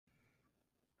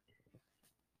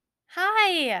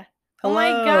Hi. Oh my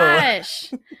Hello.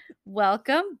 gosh.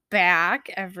 Welcome back,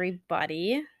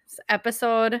 everybody. It's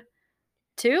episode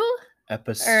 2?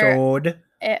 Episode.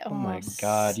 Oh Oh, my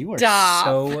God, you are stop.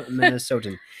 so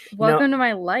Minnesotan. Welcome to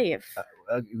my life.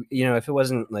 If it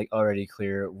wasn't like already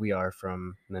clear, we are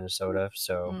from Minnesota.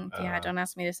 So Yeah, don't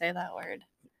ask me to say that word.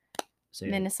 so,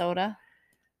 Minnesota.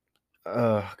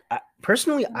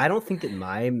 personally, I don't think that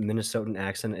my Minnesotan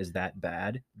accent is that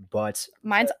bad, but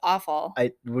Mine's awful.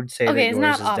 I would say that Okay, it's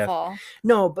yours not is awful.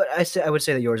 No, but I would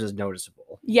say that yours is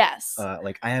noticeable. Yes.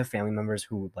 Like I have family members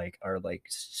who are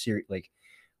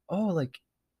oh, like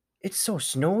it's so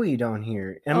snowy down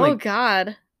here, and I'm like,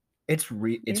 God. it's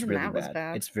really that was bad.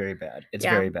 bad. It's very bad. It's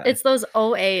Yeah, very bad. it's those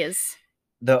OAs.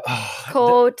 The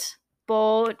Coat,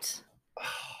 boat.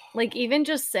 Like even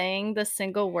just saying the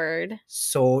single word.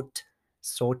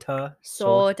 Sota.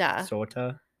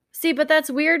 See, but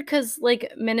that's weird because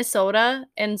like Minnesota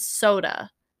and soda,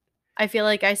 I feel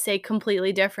like I say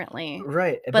completely differently.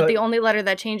 Right. But the only letter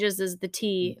that changes is the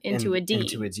T into a D.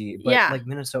 Into a D. But yeah. like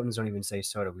Minnesotans don't even say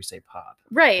soda, we say pop.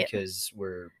 Right. Because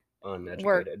we're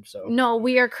uneducated. No,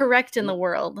 we are correct in the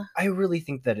world. I really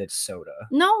think that it's soda.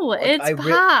 No, like, it's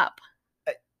pop.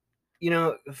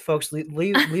 Folks,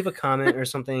 leave a comment or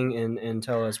something and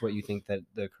tell us what you think that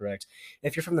the correct.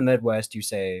 If you're from the Midwest, you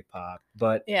say pop,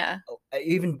 but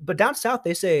but down south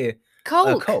they say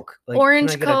Coke. Coke, like,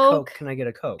 orange Coke. Can I get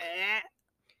a Coke?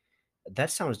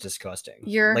 That sounds disgusting.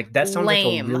 You're like that sounds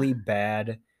lame. like a really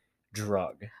bad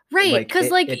drug, right? Because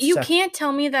you can't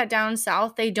tell me that down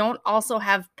south they don't also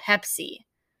have Pepsi.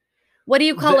 What do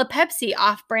you call a Pepsi?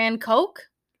 Off-brand Coke?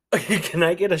 Can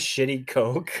I get a shitty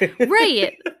Coke?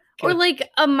 Right. Or like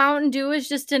a Mountain Dew is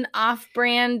just an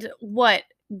off-brand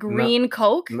green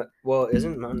Coke? Well, is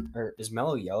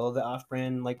Mellow Yellow the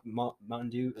off-brand like Mountain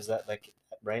Dew? Is that like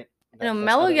right? No,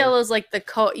 Mellow Yellow is like the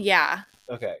Coke. Yeah.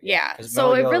 Okay. Yeah.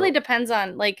 So it really depends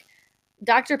on like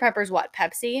Dr. Pepper's what?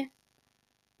 Pepsi?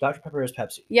 Dr. Pepper is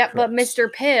Pepsi. Yep, but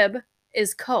Mr. Pibb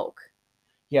is Coke.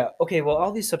 Yeah. Okay. Well,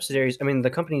 all these subsidiaries. I mean,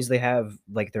 the companies they have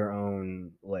like their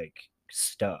own like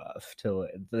stuff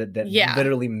that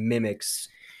literally mimics.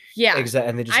 Yeah. Exactly.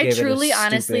 And they just I truly,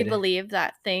 honestly believe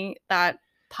that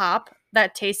pop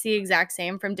that tastes the exact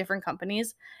same from different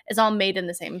companies is all made in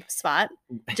the same spot,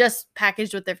 just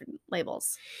packaged with different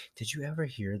labels. Did you ever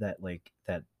hear that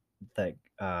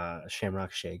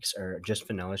Shamrock shakes are just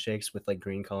vanilla shakes with like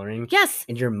green coloring? Yes.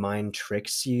 And your mind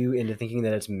tricks you into thinking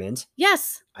that it's mint?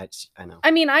 Yes. I know.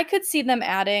 I mean, I could see them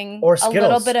adding a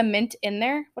little bit of mint in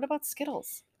there. What about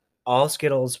Skittles? All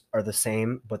Skittles are the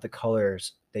same, but the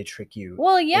colors, they trick you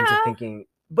into thinking.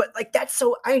 But like that's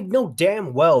so I know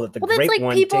damn well that the grape that's like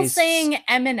one people tastes... saying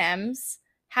M&Ms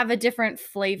have a different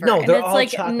flavor. No, they're and it's all like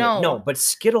chocolate. no, but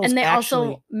Skittles and they actually...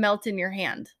 also melt in your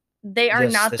hand. They are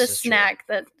not the snack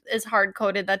that is hard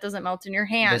coated that doesn't melt in your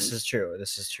hand. This is true.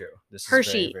 Hershey, is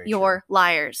very, very you're true.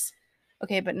 liars.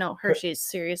 Okay, but no, Hershey's,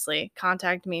 seriously,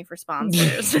 contact me for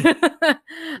sponsors.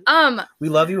 We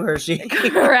love you, Hershey.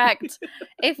 Correct.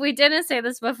 If we didn't say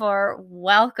this before,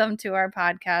 welcome to our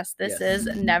podcast. This is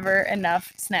Never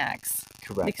Enough Snacks.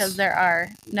 Correct. Because there are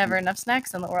never enough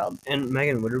snacks in the world. And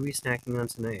Megan, what are we snacking on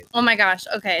tonight? Oh my gosh.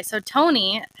 Okay, so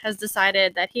Tony has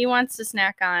decided that he wants to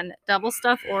snack on double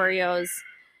stuffed Oreos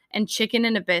and chicken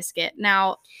and a biscuit.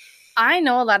 Now, I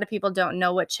know a lot of people don't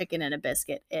know what chicken and a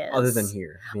biscuit is. Other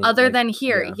than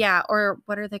here. Yeah. Or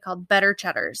what are they called? Better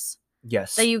cheddars.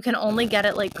 Yes. That you can only get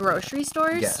at like grocery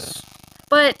stores. Yes.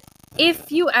 But if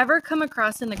you ever come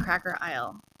across in the cracker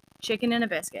aisle, chicken and a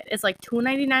biscuit, it's like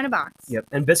 $2.99 a box. Yep.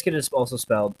 And biscuit is also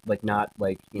spelled like not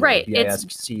like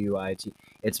B-I-S-C-U-I-T.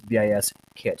 It's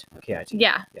B-I-S-Kit. K-I-T.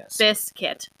 Yeah. Yes.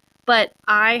 Biscuit. But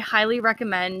I highly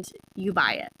recommend you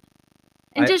buy it.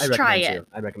 And just try it.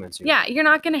 I recommend it. Yeah, you're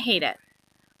not going to hate it.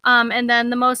 And then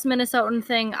the most Minnesotan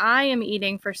thing I am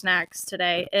eating for snacks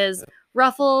today is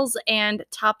Ruffles and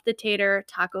Top the Tater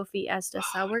Taco Fiesta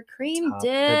Sour Cream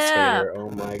Dip. The tater. Oh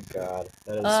my God.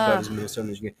 That is about as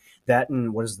Minnesotan as you get. That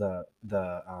and what is the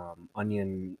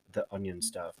onion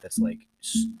stuff that's like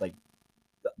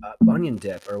onion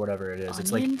dip or whatever it is.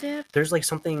 It's like dip? There's like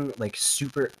something like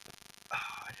super...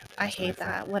 I hate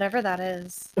that. Whatever that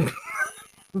is.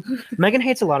 Megan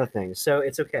hates a lot of things, so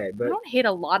it's okay. But I don't hate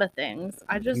a lot of things.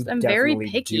 I just am very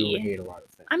picky. You hate a lot of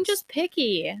things. I'm just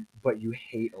picky. But you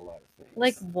hate a lot of things.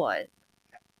 Like what?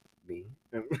 Me.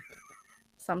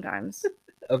 Sometimes.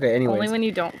 Okay, anyways. Only when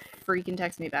you don't freaking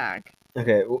text me back.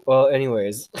 Okay, well,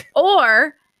 anyways.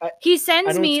 Or He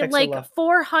sends me like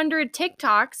 400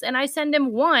 TikToks and I send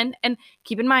him one. And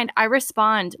keep in mind, I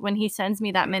respond when he sends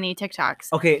me that many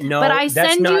TikToks. Okay, no, but I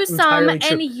send you some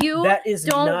and you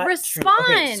don't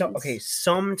respond. Okay,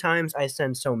 sometimes I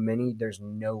send so many, there's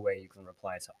no way you can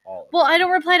reply to all of them. Well, I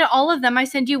don't reply to all of them. I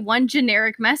send you one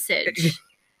generic message.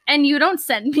 And you don't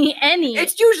send me any.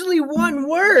 It's usually one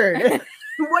word.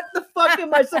 What the fuck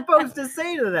am I supposed to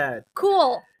say to that?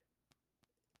 Cool.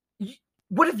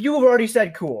 What if you have already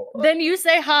said cool? Then you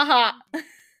say haha.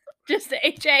 Just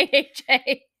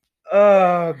H-A-H-A.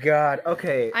 Oh, God.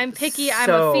 Okay. I'm picky. I'm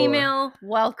a female.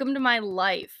 Welcome to my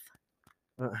life.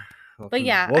 But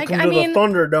yeah. Welcome to the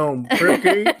Thunderdome,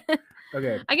 Pricky.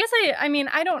 Okay. I guess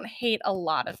I don't hate a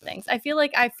lot of things. I feel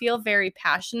like I feel very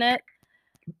passionate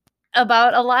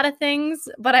about a lot of things,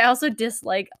 but I also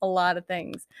dislike a lot of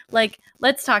things. Like,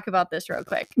 let's talk about this real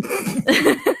quick.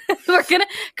 We're going to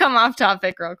come off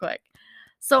topic real quick.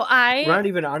 So we're not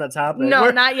even on a topic. No,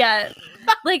 not yet.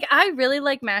 Like, I really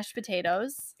like mashed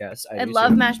potatoes. Yes, I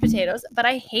love mashed potatoes, but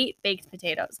I hate baked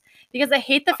potatoes because I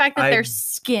hate the fact that they're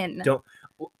skin.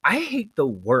 I hate the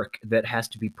work that has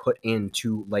to be put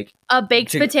into like a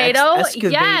baked potato.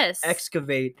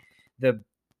 Excavate the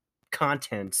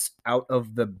contents out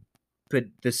of the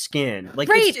skin. Like,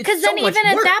 right, because then even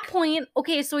at that point,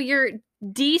 okay, so you're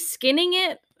de-skinning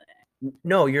it.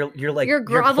 No, you're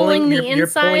groveling the inside. You're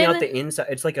pulling out the inside.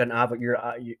 It's like an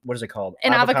avocado. What is it called?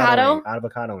 An avocado?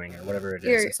 Avocadoing or whatever it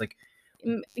is. It's like.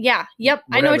 Yeah. Yep.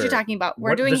 Whatever. I know what you're talking about.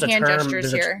 We're doing hand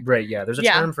gestures here. Right. Yeah. There's a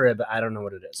term for it, but I don't know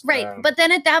what it is. Right. But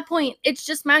then at that point, it's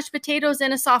just mashed potatoes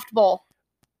in a soft bowl.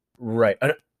 Right.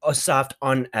 A soft,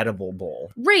 unedible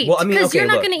bowl. Right. Well, I mean, because you're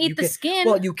not going to eat the skin.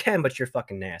 Well, you can, but you're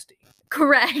fucking nasty.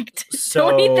 Correct. So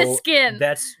don't eat the skin.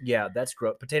 That's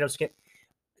gross. Potato skin.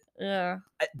 Yeah.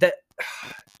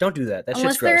 Don't do that. That's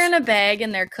unless they're in a bag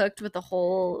and they're cooked with a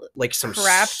whole like some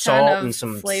crap salt ton of and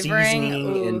some flavoring.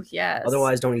 Seasoning. Ooh, and yes.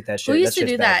 Otherwise, don't eat that shit. Who used to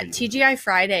do that? TGI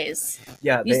Fridays.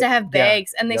 Yeah, used to have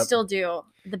bags, and they still do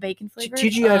the bacon flavor.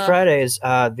 TGI Fridays.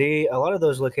 A lot of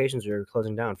those locations are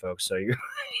closing down, folks. So you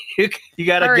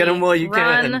gotta get them while you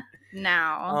can.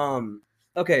 Now.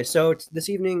 Okay, so this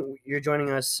evening you're joining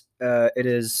us. It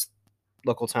is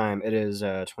local time. It is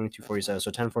 22:47, so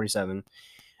 10:47.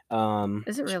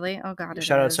 Is it really? Oh God!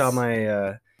 Shout out to all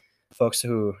my folks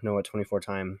who know what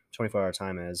 24-hour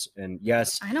time is. And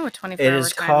yes, I know what 24-hour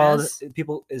time is.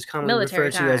 People is commonly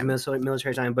referred to as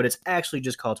military time, but it's actually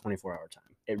just called 24-hour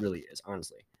time. It really is,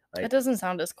 honestly. Like, it doesn't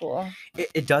sound as cool.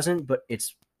 It doesn't, but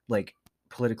it's like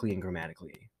politically and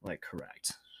grammatically like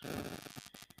correct.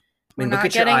 We're not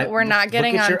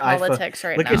getting on politics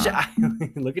right now.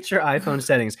 Look at your iPhone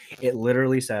settings. It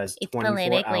literally says it's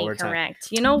politically correct.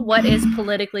 You know what is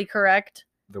politically correct?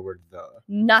 The word "the."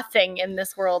 Nothing in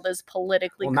this world is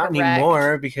politically correct. Not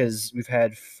anymore, because we've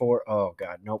had 4. Oh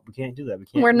God, nope, we can't do that.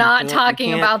 We're not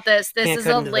talking about this. This is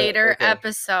a later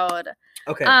episode.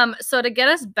 Okay. So to get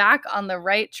us back on the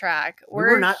right track, we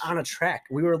were not on a track.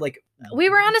 We were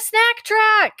on a snack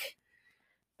track.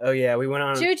 Oh yeah, we went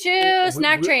on choo-choo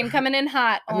snack train coming in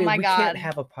hot. Oh my God! We can't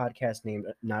have a podcast named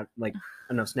not like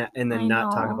enough snack and then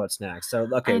not talk about snacks. So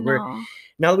okay, now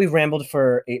that we've rambled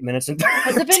for 8 minutes and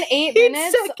has it been 8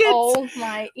 minutes? Seconds, oh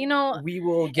my! We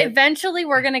will get. Eventually,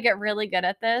 we're gonna get really good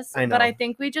at this. I know. But I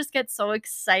think we just get so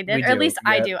excited, or at least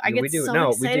I do. I get so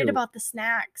excited about the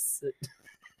snacks.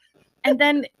 And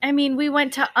then, we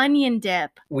went to onion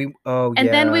dip.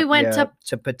 Then we went to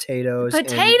potatoes.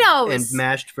 And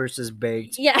mashed versus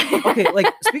baked. Yeah. Okay, like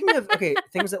speaking of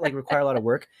things that like require a lot of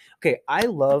work. Okay, I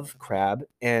love crab,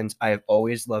 and I have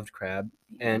always loved crab,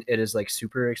 and it is like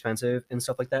super expensive and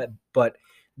stuff like that. But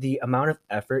the amount of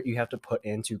effort you have to put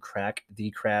in to crack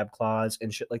the crab claws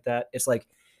and shit like that, it's like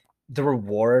the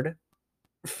reward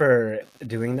for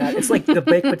doing that. It's like the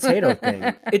baked potato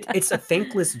thing. It's a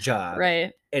thankless job,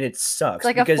 right? And it sucks.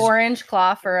 It's like a 4-inch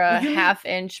claw for a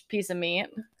half-inch piece of meat,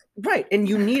 right? And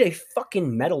you need a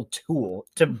fucking metal tool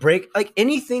to break like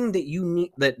anything that you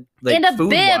need that like in a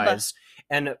food bib. Wise.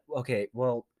 And okay,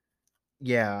 well,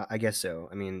 yeah, I guess so.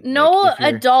 I mean, no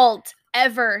food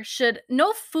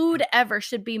ever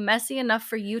should be messy enough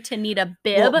for you to need a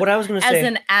bib. What I was gonna say as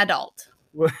an adult.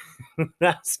 What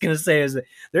I was gonna say is that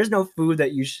there's no food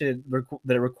that you should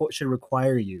should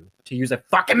require you to use a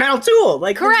fucking metal tool.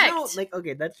 Like, correct.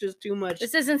 Okay, that's just too much.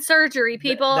 This isn't surgery,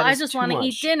 people. I just want to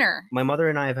eat dinner. My mother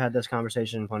and I have had this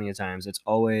conversation plenty of times. It's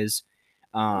always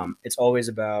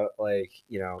about like,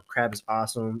 crab is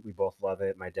awesome. We both love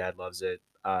it. My dad loves it.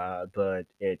 But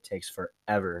it takes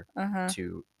forever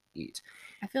to eat.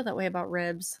 I feel that way about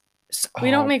ribs.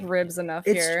 We don't make ribs enough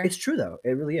here. It's true though. It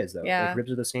really is though. Yeah. Like, ribs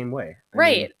are the same way.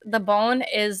 The bone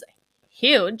is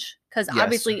huge because Yes.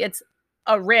 obviously it's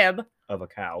a rib. Of a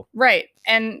cow. Right.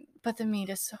 But the meat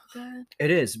is so good.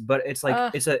 It is, but it's like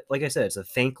Ugh. like I said, it's a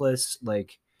thankless,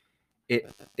 like it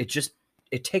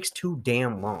takes too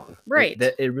damn long. Right.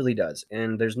 It really does.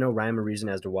 And there's no rhyme or reason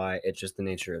as to why. It's just the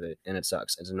nature of it, and it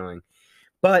sucks. It's annoying.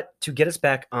 But to get us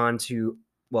back onto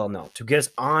to get us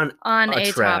on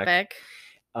a track, topic.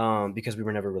 Because we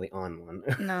were never really on one.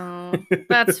 No,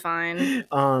 that's fine.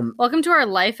 Um, Welcome to our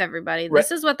life, everybody. Right.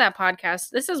 This is what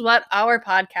our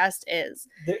podcast is.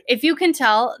 If you can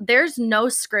tell, there's no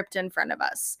script in front of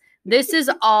us. This is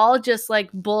all just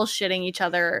like bullshitting each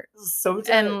other.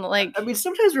 And like, I mean,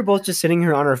 sometimes we're both just sitting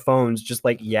here on our phones, just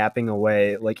like yapping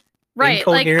away, like right.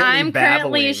 Like I'm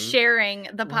currently babbling. sharing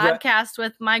the podcast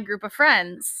with my group of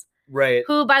friends. Right.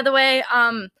 Who, by the way,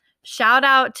 shout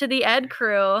out to the Ed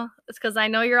crew. It's because I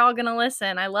know you're all gonna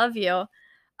listen. I love you.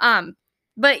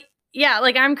 But yeah,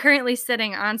 like I'm currently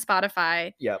sitting on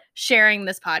Spotify, sharing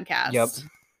this podcast.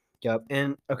 Yep.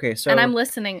 And okay, so and I'm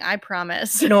listening. I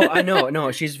promise. No, I know.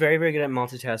 No, she's very, very good at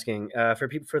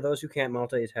multitasking. For those who can't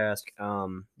multitask,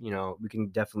 we can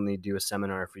definitely do a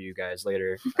seminar for you guys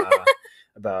later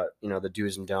about the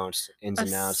do's and don'ts, ins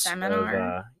and outs.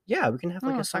 Seminar? Yeah, we can have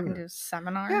like a seminar. I can do a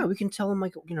seminar. Yeah, we can tell them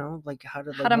like how to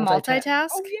multitask.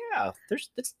 Oh yeah,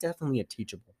 that's definitely a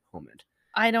teachable moment.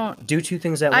 I don't do two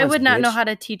things at once. I would not know how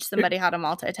to teach somebody how to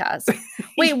multitask.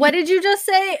 Wait, what did you just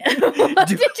say? What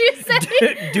did you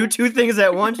say? Do two things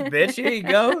at once, bitch. Here you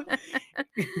go.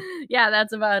 Yeah,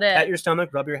 that's about it. Pat your stomach,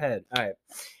 rub your head. All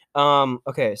right.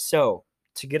 Okay, so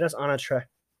to get us on a track.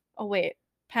 Oh wait,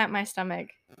 pat my stomach,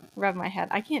 rub my head.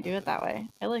 I can't do it that way.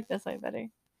 I like this way better.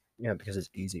 Yeah, because it's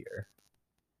easier.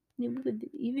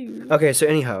 Easier. Okay, so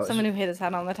anyhow, someone who hit his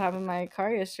head on the top of my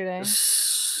car yesterday.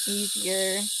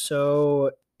 Easier. So,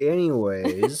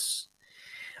 anyways,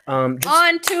 on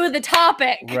to the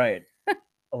topic. Right.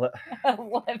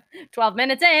 12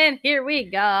 minutes in. Here we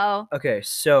go. Okay,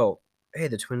 so hey,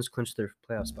 the Twins clinched their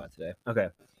playoff spot today. Okay.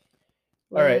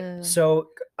 All right. So,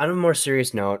 on a more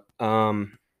serious note,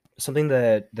 something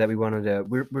that we wanted to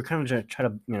we're kind of going to try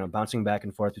to bouncing back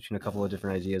and forth between a couple of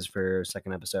different ideas for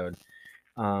second episode,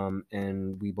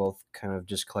 and we both kind of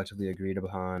just collectively agreed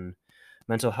upon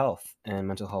mental health and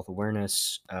mental health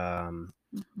awareness, kind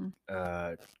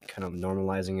of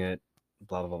normalizing it,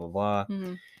 blah blah blah blah blah,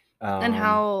 and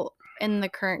how in the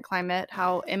current climate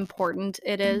how important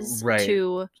it is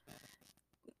to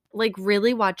like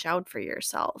really watch out for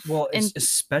yourself. Well,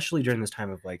 especially during this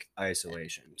time of like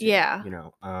isolation too, yeah,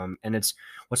 and it's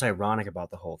what's ironic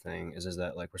about the whole thing is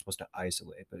that like we're supposed to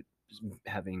isolate, but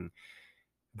having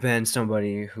been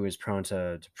somebody who is prone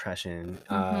to depression,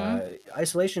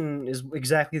 isolation is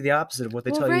exactly the opposite of what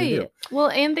they tell you to do. Well,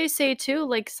 and they say too,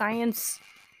 like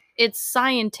it's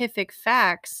scientific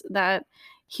facts that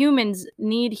humans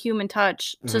need human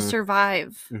touch to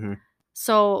survive.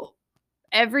 So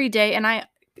every day, and I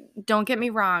don't get me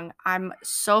wrong, I'm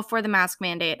so for the mask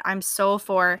mandate. I'm so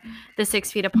for the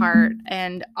 6 feet apart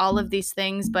and all of these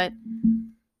things. But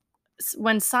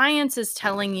when science is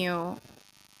telling you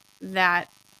that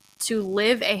to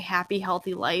live a happy,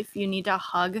 healthy life, you need to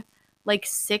hug like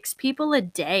 6 people a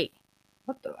day.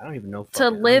 What the? I don't even know. To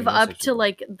live up to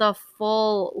like the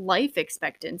full life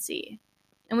expectancy.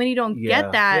 And when you don't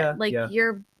get that,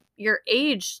 your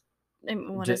age,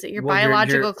 what is it? Your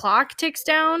biological clock ticks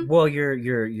down. Well,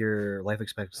 your life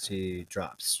expectancy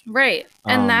drops. Right.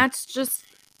 And that's just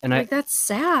that's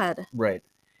sad. Right.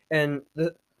 And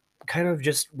the kind of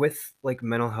just with like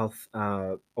mental health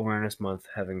awareness month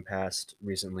having passed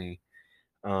recently,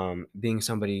 being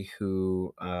somebody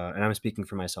who and I'm speaking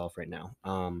for myself right now,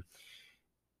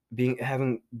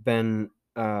 having been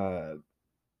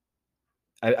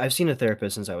I've seen a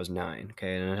therapist since I was 9,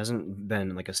 okay, and it hasn't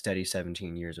been like a steady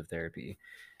 17 years of therapy.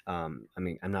 I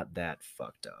mean, I'm not that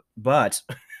fucked up, but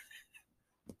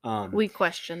we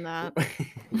question that.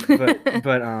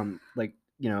 but like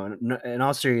in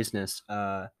all seriousness,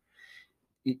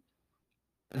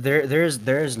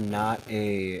 there's not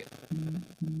a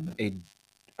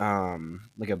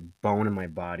like a bone in my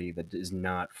body that is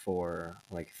not for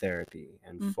like therapy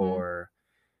and for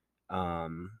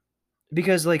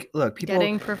because like look, people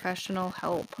getting professional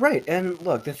help. Right. And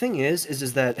look, the thing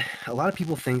is that a lot of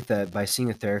people think that by seeing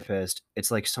a therapist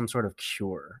it's like some sort of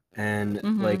cure.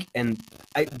 And like and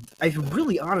I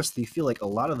really honestly feel like a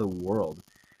lot of the world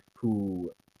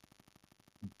who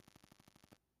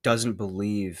doesn't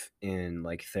believe in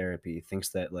like therapy thinks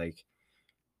that like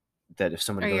that if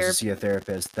somebody goes to see a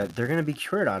therapist that they're going to be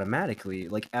cured automatically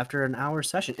like after an hour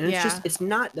session. And it's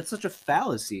not, that's such a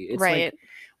fallacy. It's right. Like,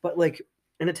 but like,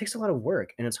 and it takes a lot of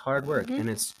work and it's hard work and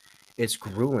it's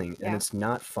grueling and Yeah. it's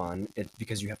not fun. It's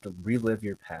because you have to relive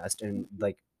your past and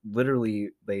like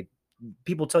literally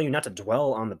people tell you not to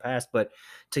dwell on the past, but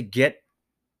to get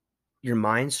your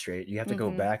mind straight, you have to go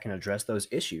Mm-hmm. back and address those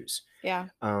issues. Yeah.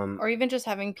 Um, Or even just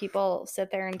having people sit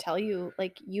there and tell you,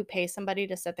 like, you pay somebody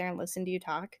to sit there and listen to you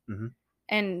talk. mhm.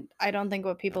 And I don't think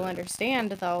what people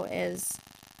understand, though, is,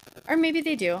 or maybe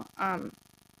they do,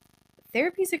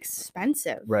 therapy's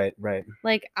expensive. Right, right,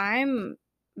 Like, I'm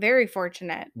very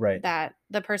fortunate right. that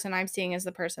the person I'm seeing is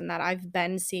the person that I've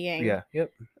been seeing Yeah,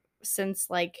 yep. since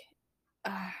like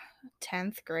uh,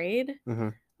 10th grade,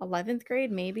 Mhm. 11th grade,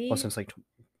 Well, maybe. since like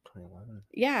 2011.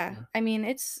 Yeah. Yeah, I mean,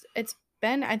 it's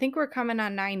been, I think we're coming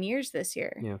on 9 years this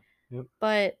year. yeah, yep.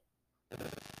 But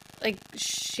like,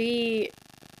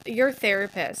 your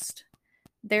therapist,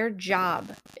 their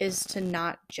job is to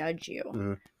not judge you.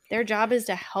 Mhm. Their job is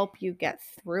to help you get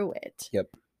through it. Yep.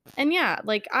 And yeah,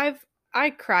 like I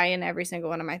cry in every single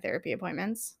one of my therapy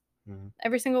appointments. Mhm.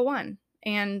 Every single one.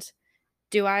 And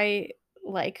do I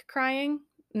like crying?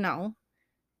 No.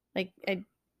 Like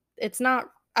it's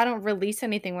not, I don't release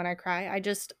anything when I cry.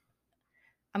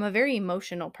 I'm a very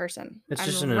emotional person. It's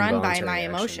just an I'm run by my involuntary action.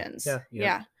 emotions. Yeah, yep,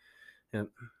 Yeah. yep.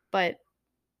 But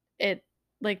it,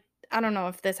 like, I don't know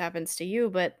if this happens to you,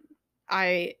 but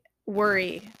I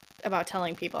worry about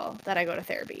telling people that I go to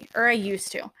therapy, or I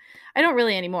used to. I don't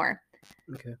really anymore,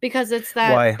 Okay. because it's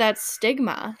Why? that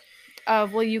stigma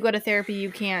of, well, you go to therapy,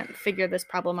 you can't figure this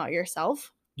problem out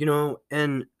yourself.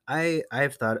 And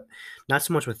I've thought not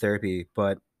so much with therapy,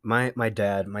 but my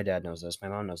dad knows this. My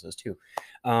mom knows this too.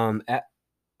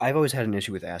 I've always had an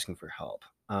issue with asking for help.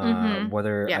 Mhm.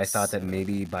 Whether I thought Yes. that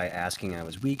maybe by asking I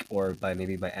was weak, or by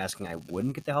asking I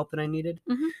wouldn't get the help that I needed,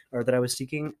 Mhm. or that I was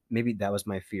seeking. Maybe that was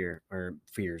my fear or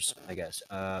fears, I guess.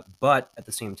 But at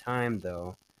the same time,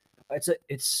 though,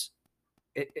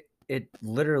 it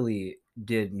literally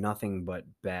did nothing but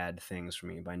bad things for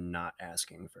me by not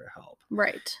asking for help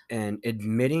Right. and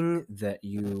admitting that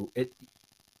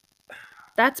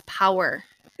That's power.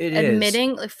 it is.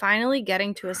 Admitting, like, finally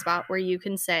getting to a spot where you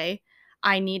can say,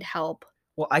 I need help.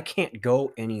 Well, I can't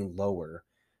go any lower.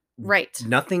 Right.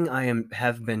 Nothing I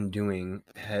have been doing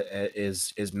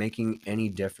is making any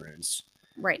difference.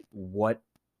 Right. What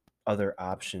other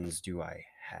options do I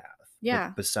have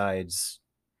Yeah. besides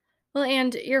Well,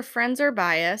 and your friends are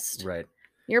biased. right?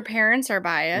 Your parents are R-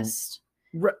 biased.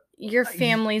 r- Your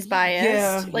family's yeah,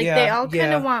 biased. Like, they yeah, all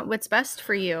kind of yeah, want what's best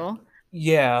for you.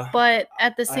 yeah. But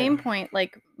at the I same point,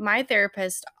 like, my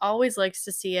therapist always likes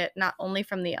to see it not only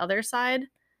from the other side,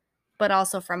 but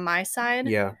also from my side,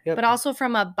 yeah, yep, but also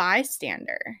from a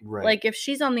bystander. right, Like, if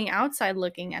she's on the outside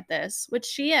looking at this, which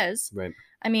she is, right,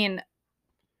 I mean,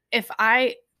 if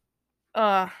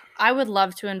uh I would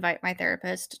love to invite my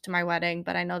therapist to my wedding,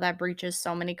 but I know that breaches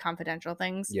so many confidential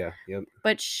things. yeah, yep,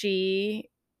 But she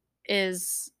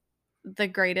is the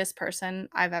greatest person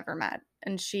I've ever met,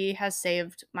 and she has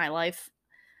saved my life,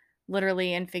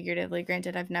 literally and figuratively.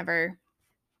 Granted, I've never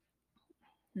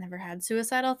had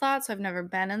suicidal thoughts, so I've never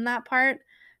been in that part,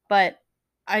 but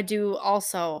I do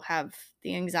also have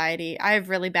the anxiety. I have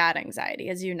really bad anxiety,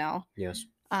 as you know. yes,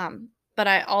 But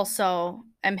I also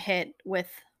am hit with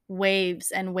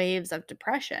waves and waves of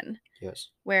depression, yes,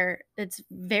 where it's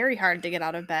very hard to get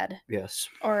out of bed yes,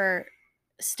 or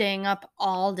staying up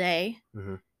all day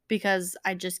hmm, because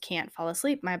I just can't fall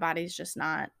asleep. My body's just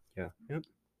not. yeah, yep,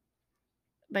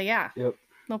 But yeah, yep.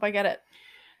 hope I get it.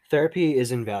 Therapy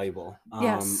is invaluable.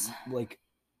 Yes. Like,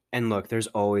 and look, there's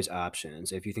always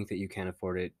options. If you think that you can't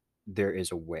afford it, there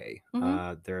is a way.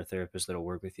 Hmm. There are therapists that'll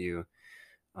work with you,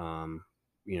 um,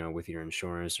 with your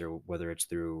insurance, or whether it's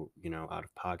through, out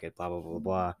of pocket, blah blah blah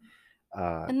blah.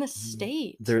 And the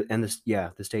state. There and this, yeah,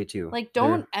 the state too. Like, There,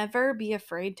 don't ever be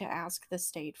afraid to ask the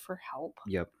state for help.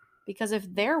 yep. Because if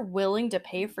they're willing to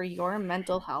pay for your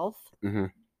mental health, Hmm.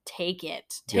 take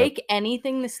it. Yep. Take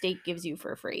anything the state gives you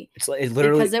for free. It's like it's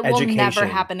literally Because it will never education,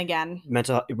 happen again.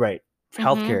 right, Mm-hmm.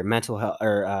 healthcare, mental health,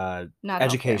 or Not healthcare.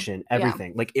 education, Yeah.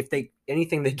 everything. Like if they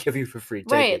anything they give you for free,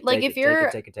 take Right. it, Like, take if it, take it,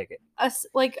 you're take it, take it.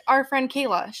 like our friend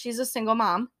Kayla, she's a single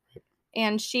mom.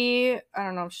 And I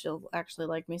don't know if she'll actually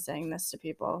like me saying this to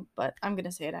people, but I'm going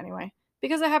to say it anyway.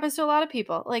 Because it happens to a lot of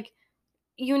people. Like,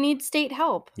 you need state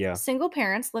help. Yeah. Single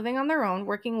parents living on their own,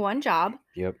 working one job,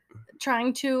 Yep.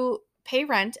 trying to pay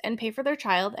rent and pay for their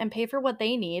child and pay for what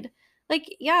they need. Like,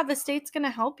 yeah, the state's going to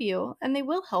help you and they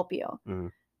will help you.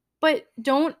 Mm. But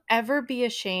don't ever be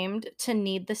ashamed to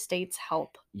need the state's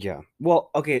help. Yeah. Well,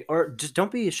 okay, or just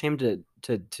don't be ashamed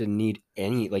to need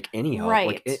any help.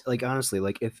 Right. Like honestly,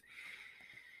 like if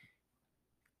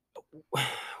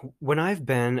when I've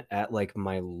been at like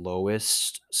my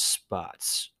lowest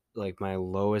spots, like my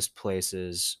lowest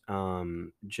places,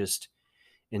 just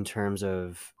in terms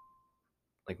of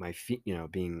like my feet,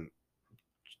 being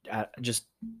just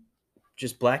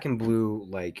black and blue,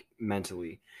 like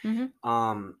mentally. Mm-hmm.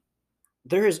 Um,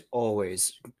 there is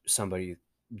always somebody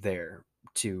there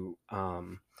to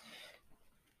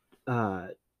uh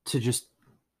to just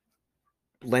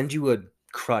lend you a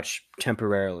crutch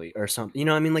temporarily or something. You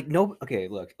know what I mean? Like no, okay,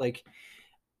 look, like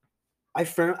I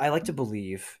like to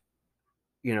believe,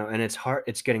 and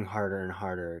it's getting harder and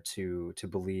harder to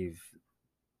believe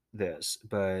this,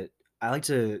 but I like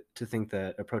to think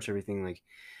that approach everything like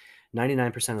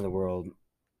 99% of the world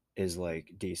is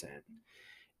like decent.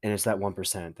 And it's that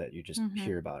 1% that you just Mm-hmm.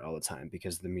 hear about all the time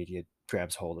because the media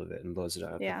grabs hold of it and blows it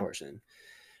out of Yeah. proportion.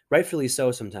 Rightfully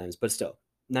so sometimes, but still,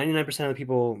 99% of the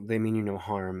people, they mean you no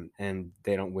harm and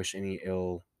they don't wish any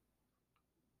ill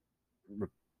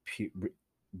repu- re-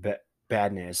 ba-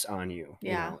 badness on you.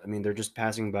 Yeah. I mean, they're just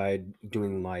passing by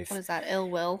doing What life. is that? Ill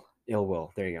will. Ill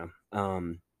will. There you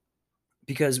go.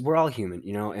 Because we're all human,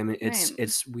 I mean, Right.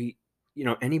 it's we,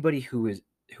 anybody who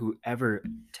ever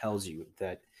tells you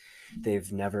that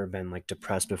they've never been like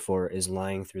depressed before is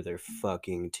lying through their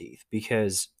fucking teeth,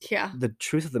 because Yeah. the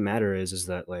truth of the matter is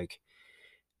that like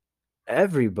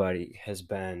everybody has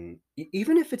been,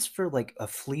 even if it's for like a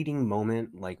fleeting moment,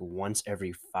 like once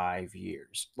every 5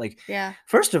 years, like Yeah.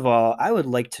 first of all, I would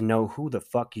like to know who the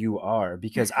fuck you are,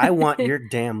 because I want your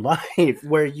damn life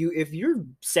where if you're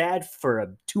sad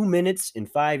for 2 minutes in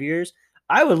 5 years,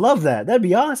 I would love that. That'd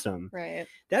be awesome. Right.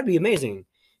 That'd be amazing.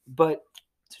 But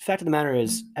the fact of the matter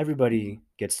is, everybody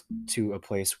gets to a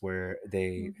place where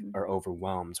they Mm-hmm. are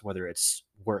overwhelmed, whether it's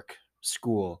work,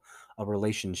 school, a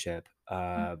relationship,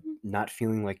 Mm-hmm. not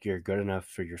feeling like you're good enough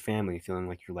for your family, feeling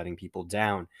like you're letting people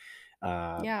down,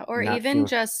 Yeah. Or not even feeling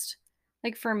just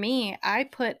like for me, I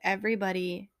put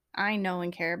everybody I know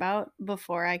and care about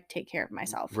before I take care of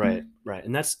myself. right, right,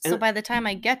 and So by the time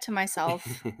I get to myself,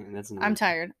 that's I'm another.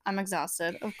 tired. I'm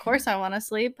exhausted. Of course I want to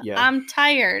sleep. Yeah, I'm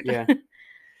tired. yeah. Well,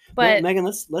 But Megan,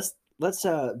 let's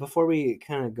before we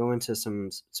kind of go into some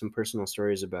personal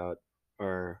stories about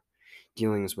our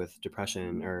dealings with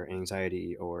depression or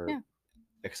anxiety or yeah.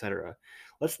 etc.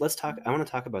 Let's talk. I want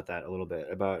to talk about that a little bit,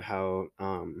 about how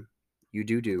you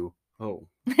do. Oh,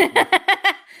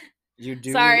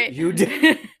 Sorry. you do.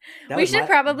 That We was should my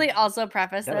probably also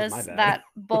preface that was my this bad. that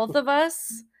both of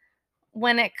us,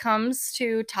 when it comes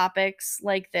to topics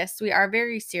like this, we are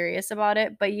very serious about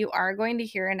it, but you are going to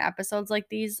hear in episodes like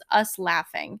these us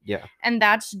laughing. Yeah. And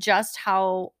that's just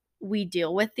how we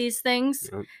deal with these things.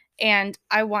 Yep. And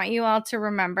I want you all to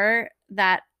remember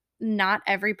that not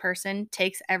every person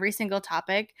takes every single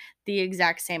topic the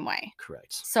exact same way. Correct.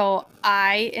 So,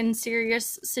 in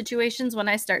serious situations, when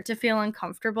I start to feel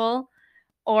uncomfortable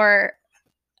or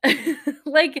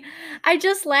like I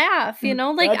just laugh,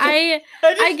 like I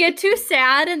I just get too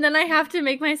sad and then I have to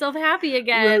make myself happy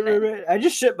again. right. I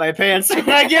just shit my pants when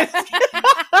I get.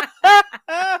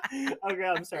 Okay,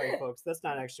 I'm sorry, folks. That's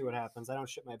not actually what happens. I don't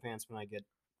shit my pants when I get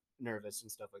nervous and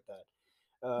stuff like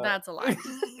that. That's a lie.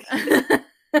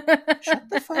 Shut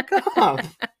the fuck up.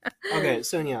 Okay,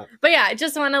 so yeah, But yeah, I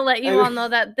just want to let you all know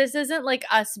that this isn't like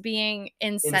us being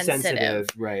insensitive.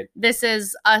 right? This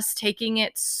is us taking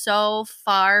it so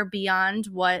far beyond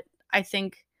what I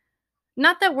think,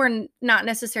 not that we're not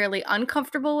necessarily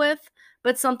uncomfortable with,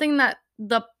 but something that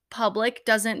the public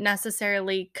doesn't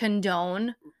necessarily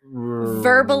condone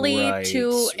verbally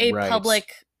to a Right.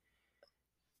 public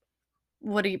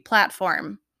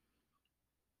platform.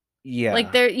 Yeah.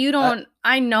 Like there you don't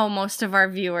I know most of our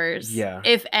viewers, Yeah.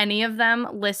 if any of them,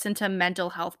 listen to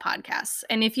mental health podcasts.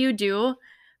 And if you do,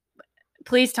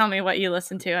 please tell me what you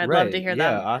listen to. I'd love Right. to hear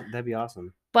Yeah. them. That'd be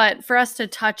awesome. But for us to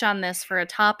touch on this for a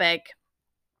topic,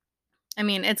 I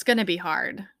mean, it's going to be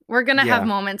hard. We're going to have Yeah.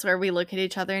 moments where we look at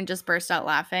each other and just burst out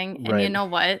laughing. And you Right. know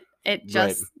what?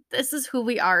 Right. This is who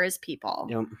we are as people.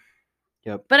 Yep.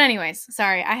 Yep. But anyways,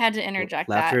 sorry, I had to interject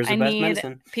Laughter that. is the I best need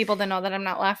medicine. people to know that I'm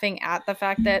not laughing at the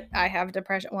fact that I have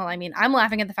depression. Well, I mean, I'm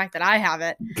laughing at the fact that I have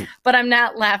it, but I'm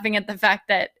not laughing at the fact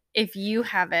that if you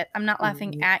have it, I'm not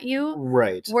laughing at you.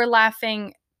 Right. We're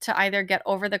laughing to either get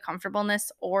over the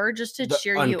comfortableness or just to The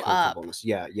cheer you up. uncomfortableness.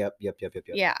 Yeah. Yep.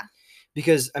 Yeah.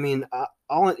 Because I mean,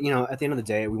 all at the end of the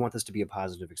day, we want this to be a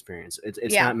positive experience. It's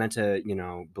Yeah. not meant to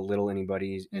belittle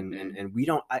anybody, and Mm-mm. and we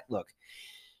don't. Look,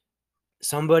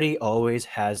 somebody always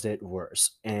has it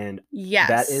worse, and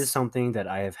that is Yes. something that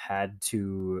I have had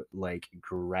to like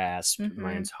grasp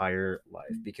my Mhm. entire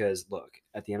life. Because look,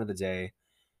 at the end of the day,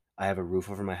 I have a roof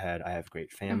over my head. I have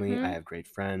great family. I Mhm. have great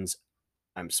friends.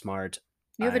 I'm smart.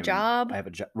 You have a job. I have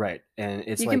a job, right? And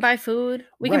it's You can like, buy food.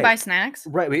 We can right, buy snacks.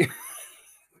 right.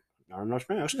 not enough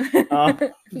snacks.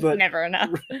 But Never enough.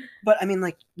 but I mean,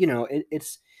 like, you know,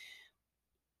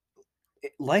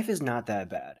 life is not that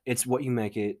bad. It's what you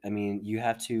make it. I mean, you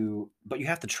have to, but you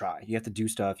have to try. You have to do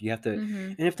stuff. You have to,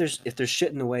 Hmm. and if there's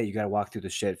shit in the way, you got to walk through the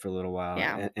shit for a little while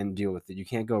Yeah. and deal with it. You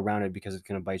can't go around it because it's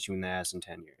gonna bite you in the ass in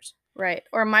 10 years. Right.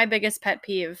 Or my biggest pet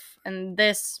peeve, and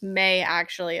this may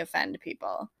actually offend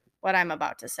people, what I'm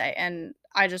about to say. And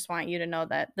I just want you to know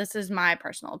that this is my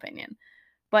personal opinion.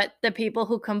 But the people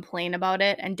who complain about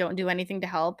it and don't do anything to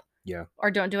help Yeah. or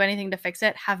don't do anything to fix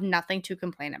it have nothing to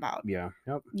complain about. Yeah.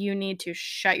 Yep. You need to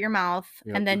shut your mouth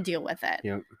Yep. and then deal with it.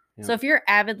 Yep. So Yep. if you're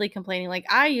avidly complaining, like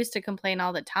I used to complain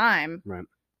all the time Right.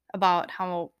 about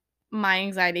how my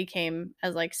anxiety came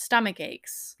as like stomach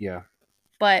aches, Yeah.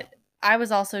 but I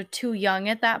was also too young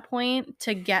at that point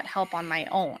to get help on my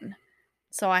own.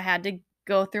 So I had to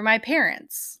go through my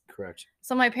parents. Correct.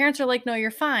 So my parents are like, no,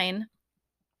 you're fine.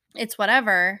 It's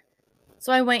whatever.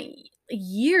 So I went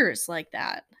years like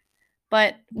that.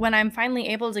 But when I'm finally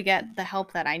able to get the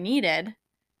help that I needed,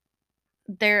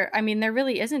 I mean, there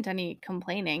really isn't any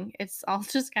complaining. It's all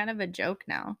just kind of a joke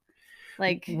now.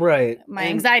 Like, Right. my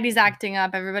And anxiety's acting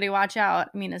up. Everybody watch out.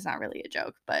 I mean, it's not really a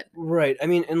joke, but right. I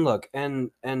mean, and look, uh,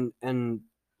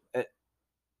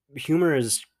 humor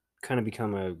has kind of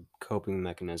become a coping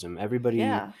mechanism. Everybody,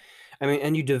 yeah. I mean,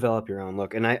 and you develop your own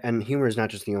look. And humor is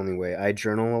not just the only way. I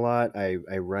journal a lot. I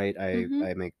write.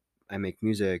 Mhm. I make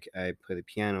music. I play the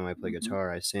piano. I play Mhm.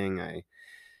 guitar. I sing. I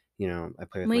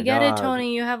play with We my get it, dog.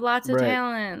 Tony. You have lots of Right.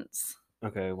 talents.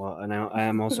 Okay. Well, and I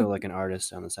am also like an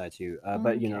artist on the side too.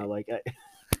 But Okay. like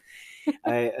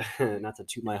I not to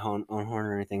toot my own horn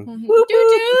or anything. Mhm. Whoop whoop.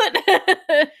 Doot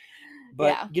doot.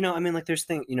 But Yeah. I mean, like there's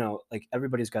like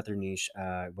everybody's got their niche,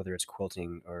 whether it's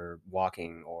quilting or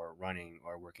walking or running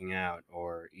or working out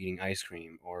or eating ice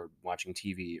cream or watching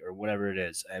TV or whatever it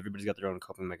is. Everybody's got their own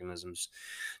coping mechanisms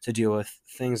to deal with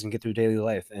things and get through daily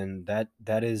life, and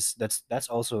that's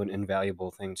also an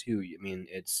invaluable thing too. I mean,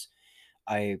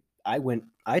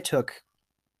 I took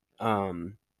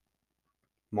um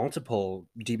multiple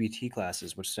DBT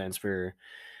classes, which stands for,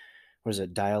 what is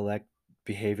it, dialect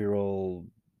behavioral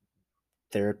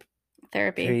Therapy.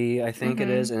 therapy, I think it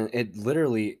Mhm. is. And it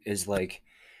literally is like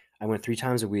I went 3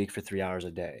 times a week for 3 hours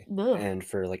a day, Ugh. and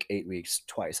for like 8 weeks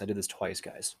twice. I did this twice,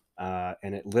 guys.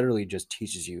 And it literally just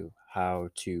teaches you how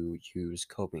to use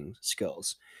coping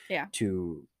skills Yeah.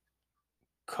 to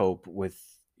cope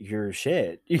with your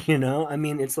shit. I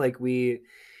mean, it's like and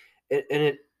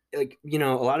it like a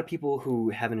lot of people who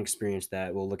haven't experienced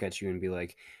that will look at you and be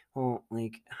like, well,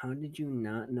 like, how did you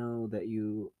not know that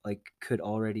you like could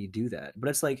already do that? But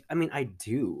it's like, I mean, I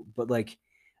do, but like,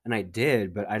 and I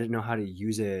did, but I didn't know how to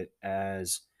use it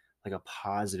as like a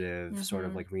positive sort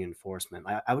of Mhm. like reinforcement.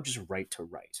 I would just write to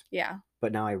write, Yeah.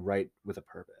 but now I write with a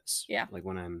purpose, Yeah. like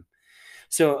when I'm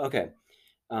so okay.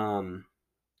 um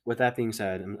with that being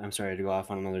said, I'm sorry to go off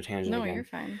on another tangent No, you're again,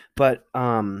 fine. but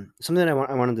something I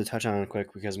wanted to touch on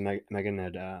quick because Megan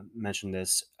had mentioned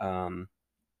this,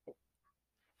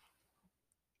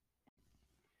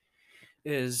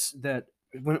 is that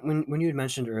when you had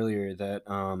mentioned earlier that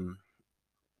that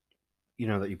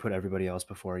you put everybody else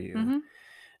before you. Mhm.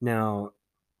 Now,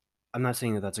 I'm not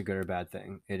saying that that's a good or bad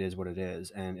thing. It is what it is,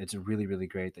 and it's really really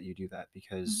great that you do that Mhm.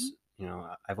 because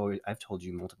I've told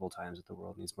you multiple times that the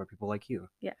world needs more people like you.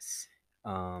 Yes.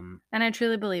 Um, And I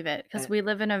truly believe it because and, we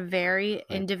live in a very right.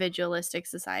 individualistic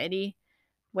society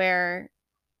where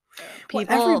Well, people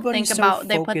think everybody's so about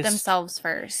they put focused. themselves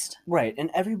first. Right,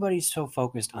 and everybody's so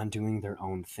focused on doing their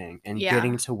own thing and Yeah.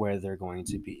 getting to where they're going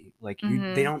to be. Like they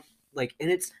Mhm. don't like, and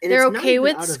They're it's not okay even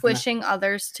with out of squishing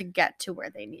others to get to where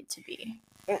they need to be.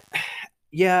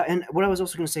 yeah. And what I was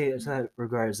also going to say to that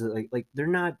regard is that like they're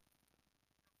not,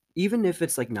 even if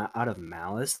it's like not out of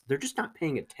malice, they're just not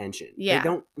paying attention. They Yeah.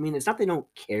 don't. I mean, it's not they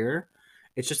don't care.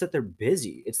 It's just that they're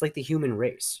busy. It's like the human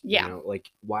race. Yeah.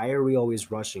 Like why are we always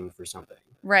rushing for something?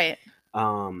 Right.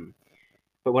 Um,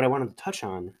 But what I wanted to touch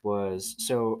on was,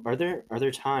 so are there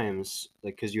times,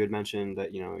 like, because you had mentioned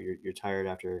that you're tired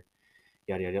after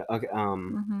yada yada. Okay,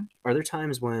 Mhm. are there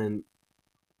times when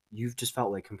you've just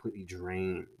felt like completely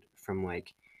drained from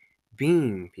like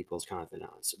being people's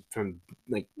confidants, from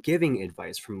like giving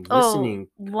advice, from Oh, listening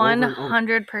over and over?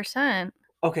 100%.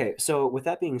 Okay, so with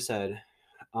that being said,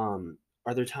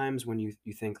 are there times when you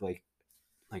think like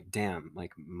damn,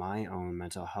 like my own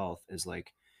mental health is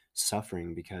like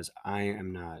suffering because I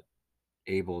am not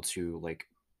able to like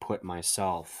put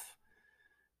myself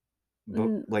but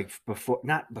Mm, like before,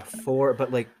 not before,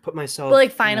 but like put but myself like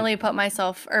in a, finally put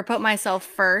myself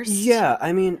first. yeah.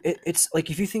 I mean, it's like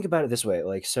if you think about it this way,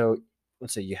 like, so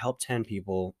let's say you help 10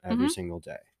 people every Mhm. single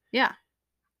day. Yeah.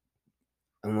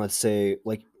 And let's say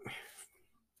that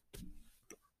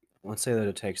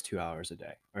it takes 2 hours a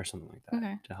day or something like that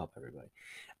Okay. to help everybody.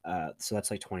 So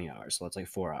that's like 20 hours. So that's like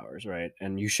 4 hours, right?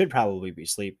 And you should probably be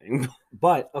sleeping.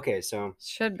 But okay, so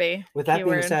Should be. with that being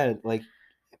Keyword. said, like,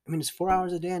 I mean, is 4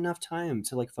 hours a day enough time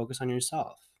to like focus on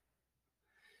yourself?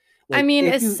 I Like, mean,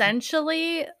 if you,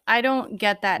 essentially, I don't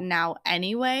get that now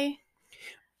anyway.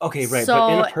 okay, right, but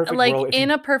in a So, perfect like, world, if in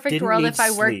you a perfect didn't world, need if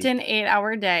I worked sleep an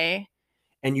 8-hour day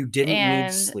and you didn't need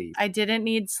and sleep, I didn't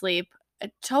need sleep,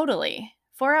 totally.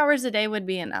 4 hours a day would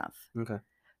be enough. okay,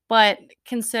 But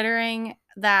considering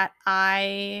that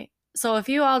so if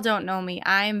you all don't know me,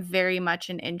 I'm very much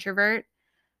an introvert.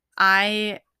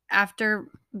 After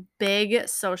big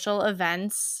social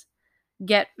events,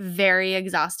 get very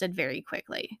exhausted very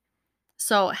quickly.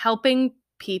 So helping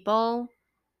people,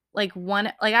 like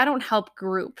I don't help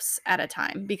groups at a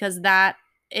time because that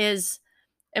is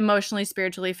emotionally,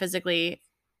 spiritually, physically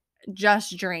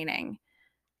just draining.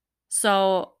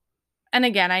 So, and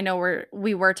again, I know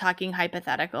we were talking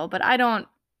hypothetical, but I don't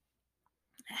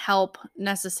help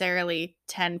necessarily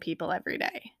 10 people every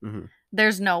day. mm-hmm,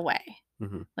 There's no way.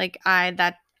 mm-hmm, I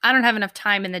don't have enough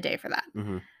time in the day for that.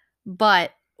 mm-hmm,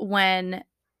 But when,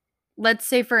 let's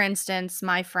say for instance,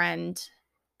 my friend,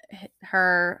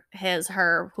 her,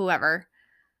 whoever,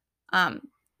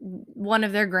 one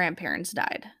of their grandparents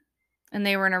died and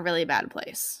they were in a really bad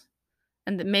place.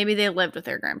 And maybe they lived with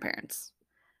their grandparents.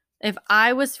 If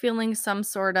I was feeling some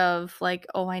sort of like,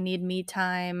 oh, I need me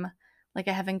time, like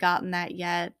I haven't gotten that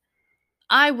yet,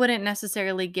 I wouldn't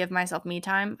necessarily give myself me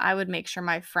time. I would make sure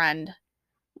my friend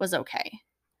was okay.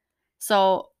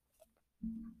 So,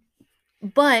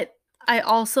 but I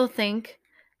also think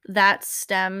that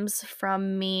stems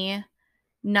from me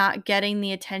not getting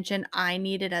the attention I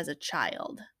needed as a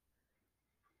child.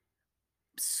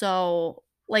 So,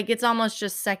 like, it's almost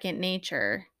just second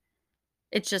nature.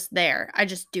 It's just there. I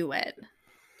just do it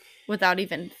without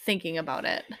even thinking about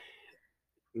it.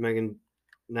 Megan,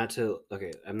 not to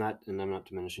okay, I'm not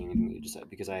diminishing anything that you just said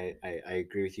because I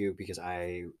agree with you because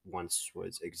I once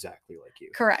was exactly like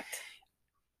you, Correct.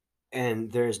 and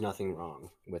there is nothing wrong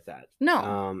with that.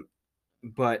 No.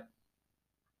 But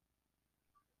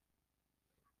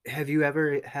have you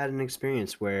ever had an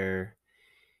experience where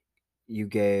you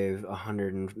gave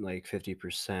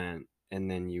 150%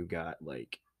 and then you got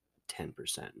like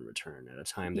 10% in return at a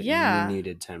time that you Yeah.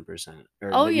 needed 10%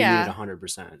 or Oh, that you needed yeah.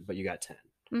 100%, but you got 10?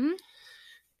 Hmm.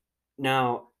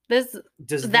 Now, This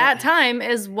does that that time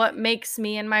is what makes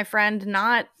me and my friend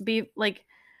not be like,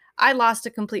 I lost a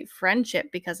complete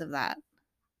friendship because of that.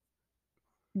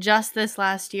 Just this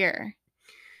last year.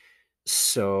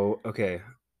 so okay,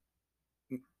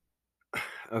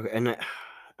 okay, and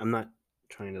I'm not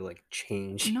trying to like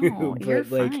change No, you, you're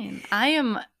but like, fine. I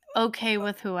am okay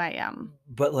with who I am.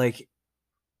 but like,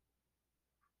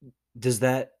 does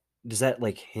that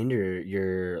like hinder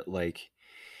your like?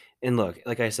 And look,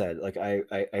 like I said, like I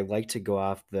like to go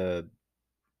off the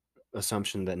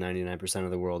assumption that 99%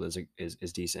 of the world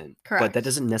is decent, but that Correct.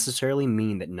 doesn't necessarily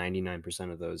mean that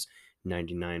 99% of those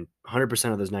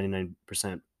 100% of those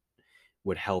 99%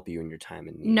 would help you in your time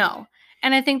in need. No.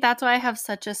 And I think that's why I have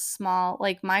such a small,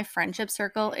 like, my friendship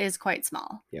circle is quite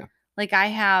small. Yeah. Like, I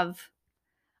have,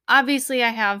 obviously, I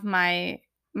have my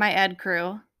ed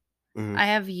crew. Mm-hmm. I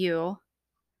have you.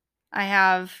 I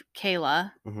have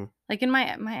Kayla. Mm-hmm. Like, in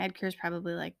my ed crew is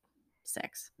probably like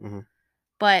 6. Mm-hmm.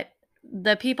 But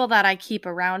the people that I keep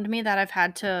around me that I've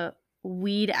had to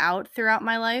weed out throughout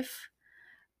my life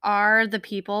are the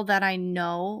people that I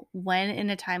know when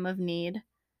in a time of need,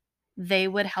 they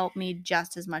would help me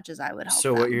just as much as I would help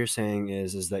So what them. you're saying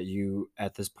is that you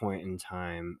at this point in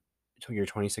time, till you're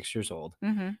 26 years old,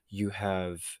 Mhm. you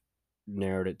have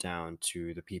narrowed it down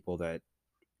to the people that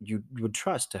you would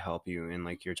trust to help you in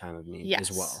like your time of need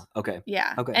as Yes. well. Okay.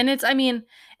 Yeah. Okay. And I mean,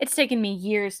 it's taken me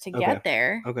years to Okay. get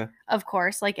there, Okay. of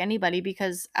course, like anybody,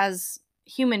 because as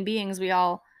human beings, we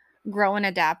all grow and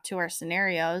adapt to our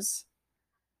scenarios.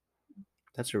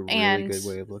 That's a really And good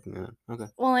way of looking at it. Okay.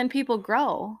 well, and people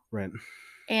grow. Right.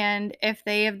 And if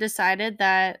they have decided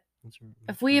that, if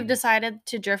That's we have right. decided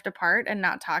to drift apart and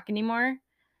not talk anymore,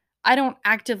 I don't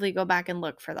actively go back and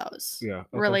look for those Yeah. Okay.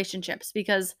 relationships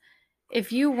because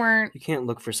if you weren't You can't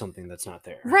look for something that's not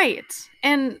there. right,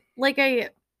 and like I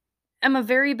am a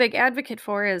very big advocate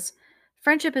for is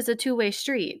friendship is a two-way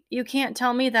street. You can't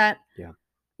tell me that Yeah.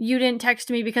 you didn't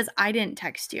text me because I didn't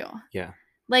text you. Yeah.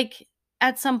 Like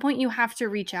at some point you have to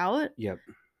reach out Yep.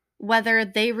 whether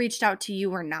they reached out to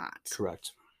you or not.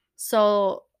 Correct.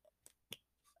 So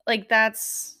like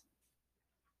that's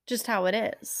just how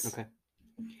it is. Okay.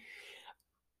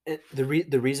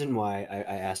 The reason why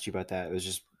I asked you about that was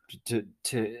just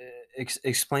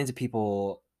explain to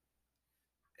people,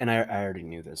 and I already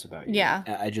knew this about you. Yeah.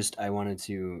 I wanted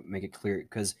to make it clear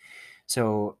because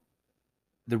so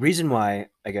the reason why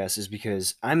I guess is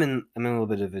because I'm in a little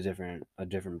bit of a different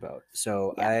boat.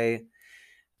 So Yeah.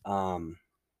 I'm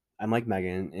like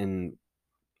Megan in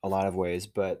a lot of ways,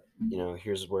 but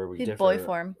here's where we He's boy differ.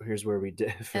 form Here's where we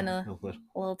differ and a little.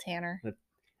 a little tanner.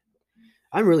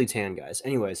 I'm really tan, guys.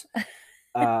 Anyways,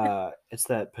 it's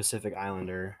that Pacific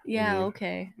Islander in Yeah, me.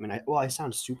 okay. I mean, I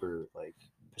sound super like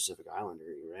Pacific Islander,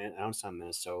 right? I don't sound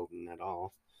Minnesotan at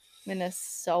all.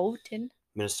 Minnesotan.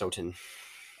 Minnesotan.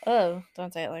 Oh,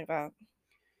 don't say it like that.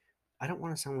 I don't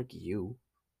want to sound like you.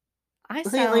 I Hey,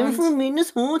 I'm sound from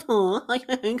Minnesota.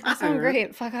 I sound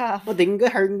great. Fuck off. Happy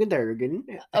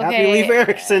Leif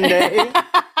Erikson Day.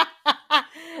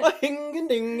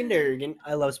 Okay.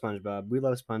 I love SpongeBob. We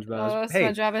love SpongeBob. Oh, Hey,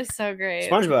 SpongeBob is so great.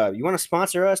 SpongeBob, you want to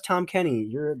sponsor us? Tom Kenny,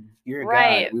 you're a god.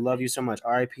 Right. We love you so much.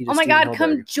 R.I.P. to Oh my Steven God,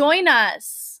 come Hilberg. join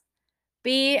us.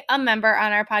 Be a member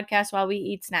on our podcast while we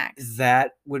eat snacks.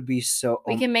 That would be so.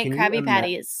 We can make you Krabby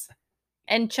Patties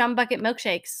and Chum Bucket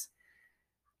milkshakes.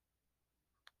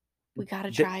 We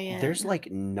gotta try it. There's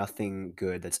like nothing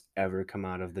good that's ever come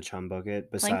out of the Chum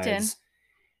Bucket besides. Plankton.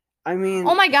 I mean,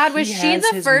 Oh my God, was he she has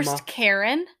the his first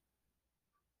Karen?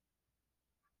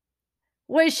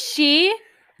 Was she?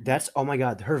 That's oh my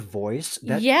God, her voice.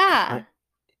 Yeah.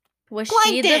 Was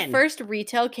she the Plankton! first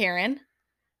retail Karen?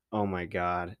 Oh my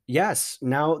God. Yes.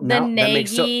 Now The that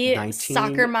makes so Nagy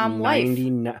soccer mom wife.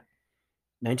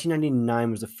 1999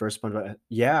 was the first SpongeBob.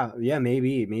 Yeah,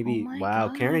 maybe. Oh my Wow,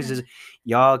 Karen God. existed.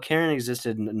 Y'all, Karen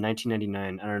existed in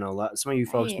 1999. I don't know. Some of you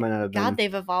folks Right. might not have been. God,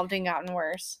 they've evolved and gotten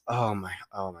worse. Oh my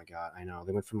God, I know.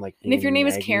 They went from like. And if your name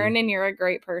is Maggie, Karen and you're a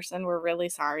great person, we're really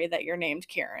sorry that you're named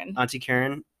Karen. Auntie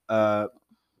Karen, I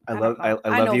love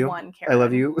love you. One Karen. I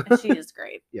love you. And she is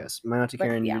great. Yes, my Auntie But,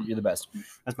 Karen, yeah. you're the best.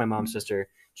 That's my mom's sister.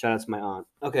 Shout out to my aunt.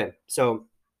 Okay, so.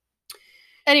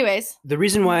 Anyways, the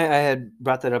reason why I had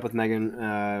brought that up with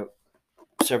Megan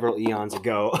several eons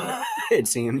ago, it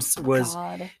seems, was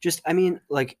just I mean,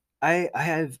 like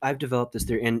I've developed this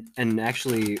theory, and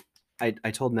actually, I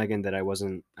told Megan that I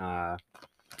wasn't trying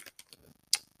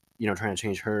to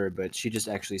change her, but she just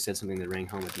actually said something that rang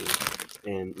home with me,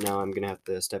 and now I'm gonna have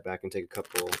to step back and take a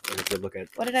good look at.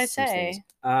 What did I say?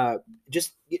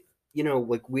 Just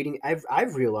like weeding.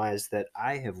 I've realized that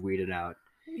I have weeded out.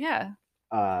 Yeah.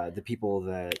 The people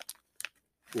that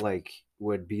like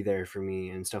would be there for me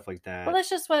and stuff like that. Well, that's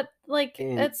just what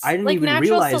it's I didn't like even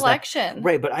natural realize selection. That,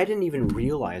 right, but I didn't even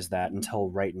realize that until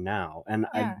right now. And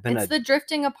yeah, I've been the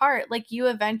drifting apart. Like you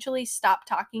eventually stop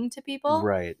talking to people.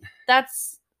 Right.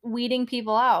 That's weeding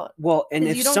people out. Well, and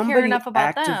if you don't somebody care enough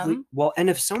about actively them. well, and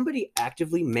if somebody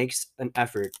actively makes an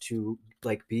effort to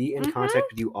like be in contact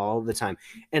with you all the time.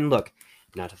 And look,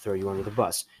 not to throw you under the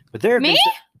bus, but there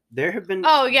have been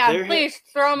Oh yeah, please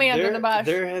throw me under the bus.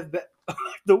 There have been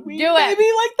the weed Do baby,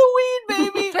 it. like the weed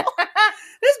baby.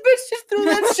 This bitch just threw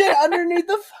that shit underneath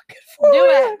the fucking floor. Do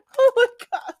it. Oh my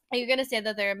God. Are you gonna say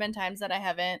that there have been times that I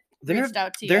haven't reached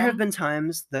out to you? There have been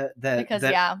times that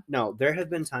no, there have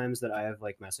been times that I have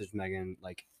like messaged Megan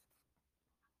like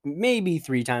maybe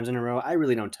 3 times in a row. I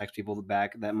really don't text people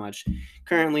back that much.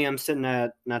 Currently, I'm sitting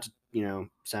at not to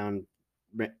sound.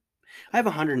 I have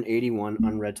 181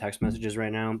 unread text messages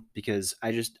right now because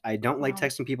I don't like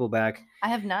texting people back. I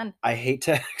have none. I hate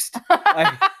text.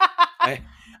 I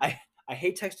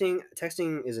hate texting.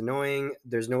 Texting is annoying.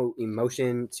 There's no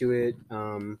emotion to it.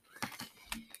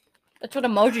 That's what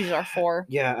emojis are for.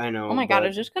 Yeah, I know. Oh my God,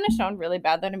 is this gonna sound really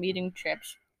bad that I'm eating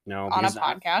chips? No, on a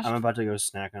podcast. I'm about to go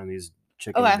snack on these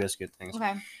chicken biscuit things.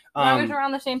 Okay. As long as we're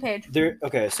on the same page.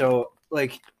 Okay, so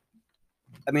like,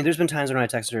 I mean, there's been times when I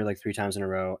texted her like 3 times in a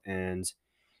row, and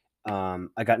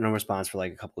I got no response for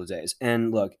like a couple of days.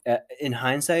 And look, in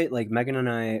hindsight, like Megan and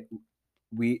I,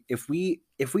 if we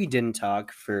didn't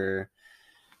talk for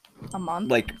a month,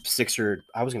 like 6 or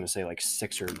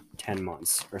 10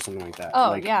 months or something like that. Oh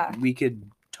like, yeah, we could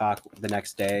talk the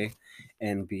next day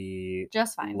and be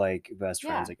just fine, like best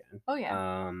friends again. Oh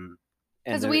yeah.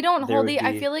 Because we don't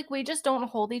I feel like we just don't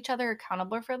hold each other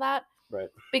accountable for that. Right.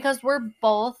 Because we're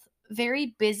both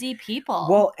very busy people.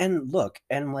 Well, and look,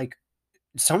 and like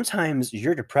sometimes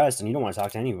you're depressed and you don't want to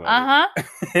talk to anybody.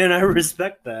 And I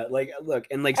respect that. Like, look,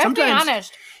 and like sometimes. Let's be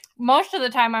honest. Most of the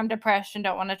time I'm depressed and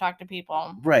don't want to talk to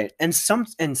people. Right. And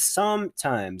sometimes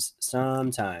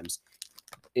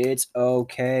it's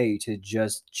okay to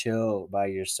just chill by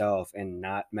yourself and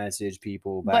not message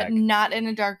people back. But not in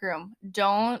a dark room.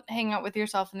 Don't hang out with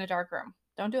yourself in a dark room.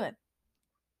 Don't do it.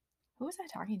 Who was I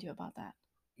talking to about that?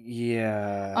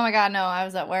 Yeah. Oh my God, no, I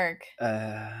was at work.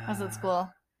 I was at school.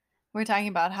 We're talking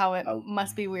about how it Oh.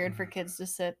 must be weird for kids to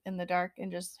sit in the dark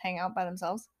and just hang out by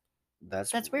themselves.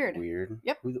 That's weird.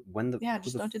 Yep. Yeah,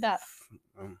 just don't do that.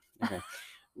 Okay.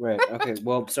 Right. Okay.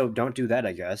 Well, so don't do that,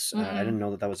 I guess. I didn't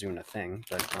know that was even a thing,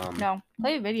 but No,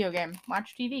 play a video game.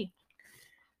 Watch TV.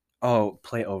 Oh,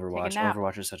 play Overwatch. nap.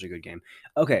 Overwatch is such a good game.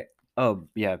 Okay. Oh,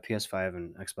 yeah, PS5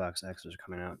 and Xbox X are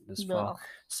coming out this fall. Ugh.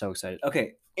 So excited.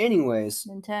 Okay. Anyways,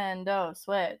 Nintendo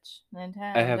Switch.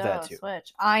 Nintendo I have that too.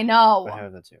 Switch. I know. I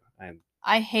have that too.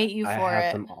 I hate you I for have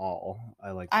it. them all.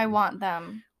 I like I them. want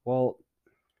them. Well,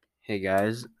 hey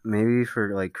guys, maybe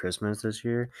for like Christmas this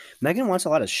year, Megan wants a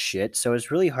lot of shit, so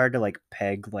it's really hard to like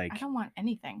peg like. I don't want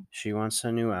anything. She wants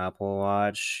a new Apple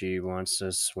Watch. She wants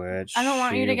a Switch. I don't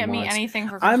want you to get me anything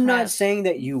for Christmas. I'm not saying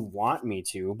that you want me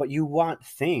to, but you want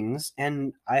things,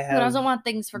 and I have. Who doesn't want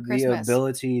things for Christmas? The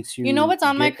ability to. You know what's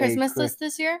on my Christmas list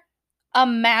this year? A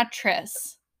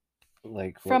mattress.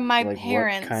 Like from my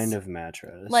parents. What kind of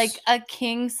mattress? Like a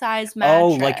king size mattress.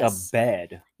 Oh, like a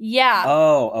bed. Yeah.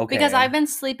 Oh, okay. Because I've been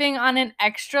sleeping on an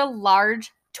extra large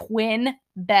twin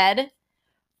bed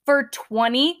for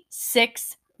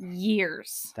 26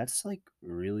 years. That's like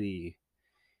really.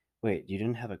 Wait, you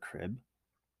didn't have a crib?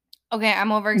 Okay,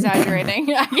 I'm over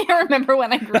exaggerating. I can't remember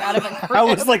when I grew out of a crib. I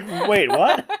was like, wait,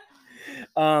 what?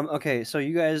 Okay, so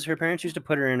her parents used to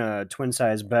put her in a twin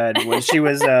size bed when she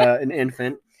was an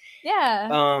infant.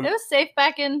 Yeah. It was safe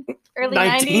back in early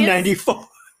 1994.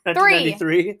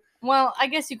 1993. Well, I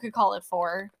guess you could call it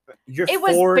 4. You're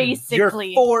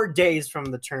 4 days from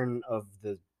the turn of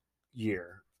the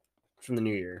year. From the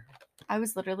new year. I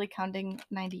was literally counting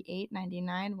 98,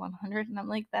 99, 100, and I'm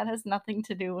like, that has nothing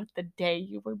to do with the day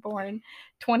you were born.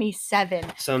 27,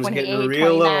 Sun's 28, getting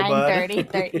real 29, low,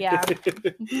 bud. 30, yeah.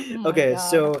 Okay,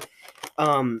 so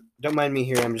don't mind me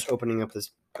here. I'm just opening up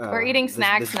this. We're eating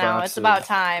snacks now. It's about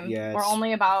time. Yeah, we're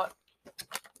only about,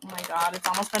 oh my god, it's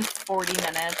almost been 40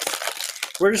 minutes.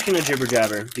 We're just going to jibber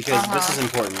jabber because this is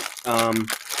important.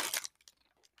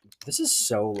 This is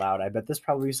so loud. I bet this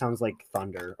probably sounds like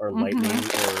thunder or lightning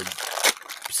or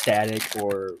static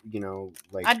or,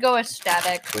 like... I'd go with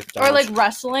static. Or like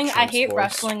wrestling. I hate sports.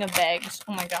 wrestling of bags.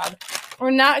 Oh my god.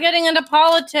 We're not getting into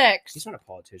politics. He's not a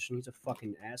politician. He's a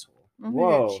fucking asshole. Mm-hmm.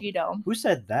 Whoa. Cheeto. Who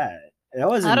said that? That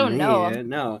wasn't I don't me. know.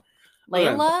 No.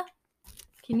 Layla?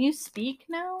 Can you speak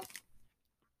now?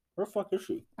 Where the fuck is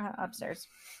she? Upstairs.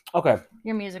 Okay.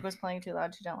 Your music was playing too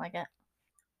loud. She don't like it.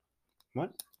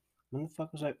 What? When the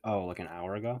fuck was I? Oh, like an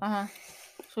hour ago? Uh-huh.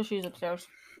 So she's upstairs.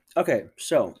 Okay,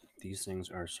 so these things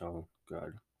are so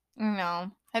good.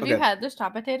 No. Have you had this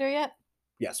top potato yet?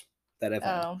 Yes, that I've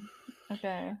had. Oh,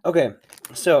 okay. Okay,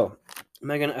 so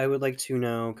Megan, I would like to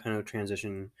now kind of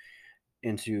transition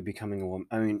into becoming a woman.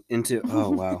 Oh,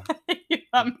 wow. You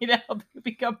want me to help you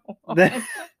become a woman?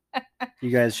 You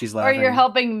guys, she's laughing. Or you're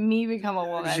helping me become a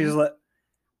woman. She's like,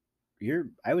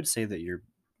 I would say that you're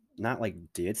not like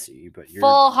ditzy, but you're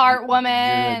full heart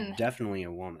woman. You're definitely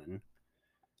a woman.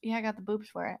 Yeah, I got the boobs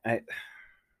for it.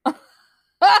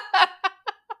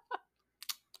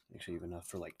 Actually, even enough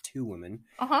for like 2 women.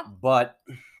 Uh-huh. But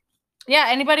yeah,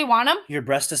 anybody want them? Your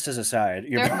breastises aside,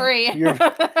 they're free.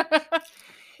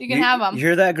 You can have them. You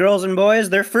hear that, girls and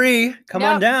boys? They're free. Come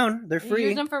on down. They're free.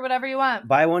 Use them for whatever you want.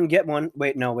 Buy one, get one.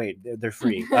 Wait, they're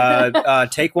free.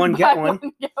 Take one, get one.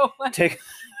 Take.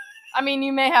 I mean,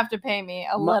 you may have to pay me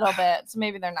a little bit, so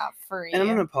maybe they're not free. And I'm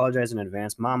going to apologize in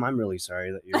advance. Mom, I'm really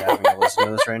sorry that you're having to listen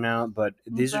to this right now, but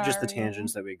these are just the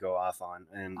tangents that we go off on.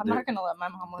 And I'm not going to let my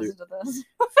mom listen to this.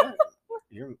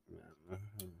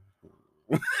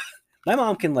 My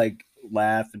mom can, like,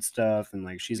 laugh and stuff, and,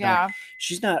 like, she's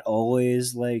not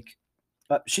always, like,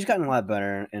 but she's gotten a lot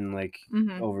better and, like,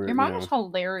 over... Your mom is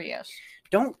hilarious.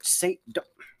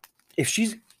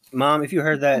 Mom, if you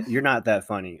heard that, you're not that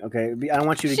funny, okay? I don't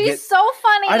want you to She's so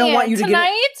funny. I don't want you to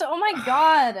tonight. Oh my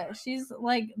god, she's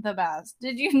like the best.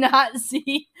 Did you not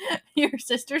see your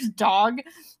sister's dog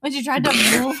when she tried to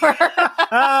move her?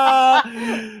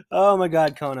 Oh my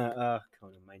god, Kona,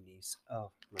 my niece.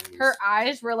 Oh, my niece. Her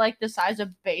eyes were like the size of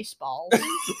baseballs.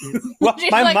 Well,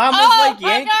 my mom was like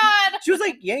yanking. God. She was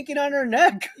like yanking on her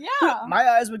neck. Yeah,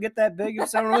 my eyes would get that big if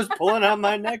someone was pulling on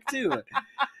my neck too.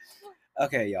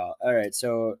 Okay, y'all. All right,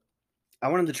 so I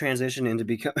wanted to transition into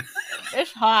become.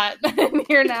 It's hot in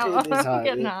here now. It is hot. I'm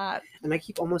getting hot. And I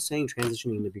keep almost saying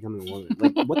transitioning into becoming a woman.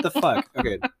 Like, what the fuck?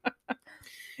 Okay.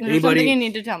 There's something you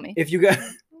need to tell me. If you got.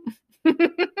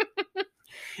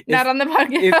 Not on the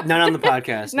podcast. Not on the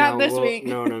podcast. Not this week.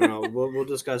 No. We'll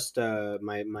discuss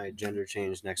my gender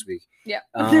change next week. Yeah.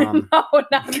 No,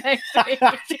 not next week.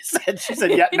 she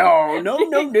said, yeah, no.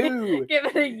 Give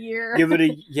it a year.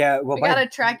 Yeah. Well, we gotta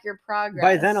track your progress.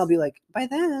 By then, I'll be like, by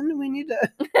then we need to.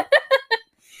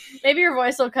 Maybe your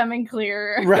voice will come in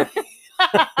clearer. Right.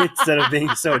 Instead of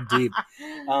being so deep.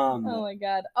 Oh my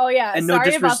god. Oh yeah. and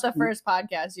Sorry about the first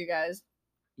podcast, you guys.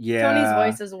 Yeah. Tony's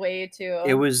voice is way too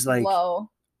It was like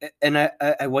low. And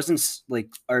I wasn't like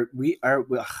we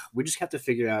just have to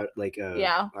figure out like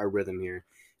our rhythm here.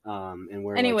 And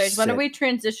we're anyways, like, what are we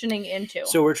transitioning into?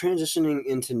 So we're transitioning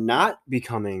into not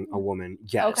becoming a woman.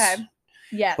 Yes. Okay.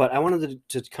 Yeah. But I wanted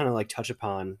to kind of like touch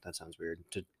upon, that sounds weird,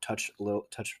 to touch a little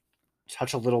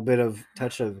bit.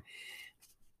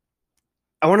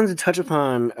 I wanted to touch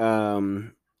upon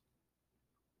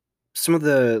some of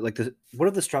the what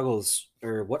are the struggles,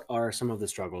 or what are some of the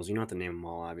struggles? You don't have to name them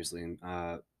all, obviously.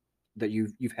 That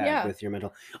you've had with your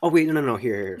mental. Oh wait, no.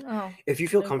 Here. Oh, if you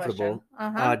feel comfortable,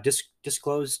 uh-huh.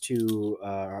 Disclose to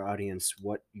our audience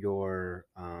what your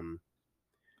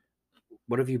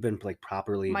what have you been like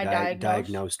properly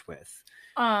diagnosed with?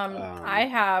 I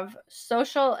have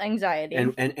social anxiety.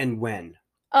 And when?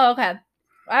 Oh, okay.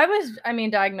 I was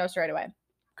diagnosed right away.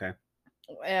 Okay.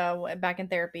 Back in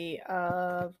therapy.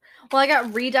 Well, I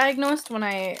got re-diagnosed when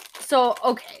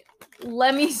okay.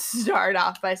 Let me start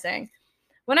off by saying,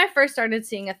 when I first started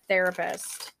seeing a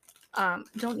therapist,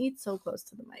 don't eat so close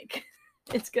to the mic.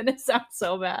 It's gonna sound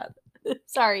so bad.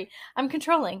 Sorry. I'm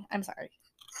controlling. I'm sorry.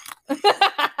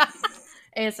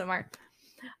 ASMR.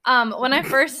 When I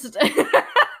first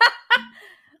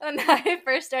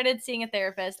started seeing a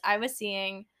therapist, I was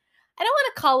seeing, I don't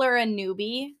want to call her a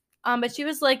newbie, but she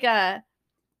was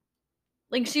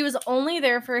she was only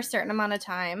there for a certain amount of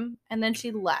time, and then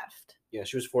she left. Yeah,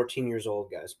 she was 14 years old,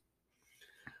 guys.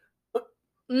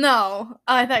 No.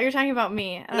 I thought you were talking about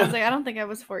me. And I was like, I don't think I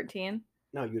was 14.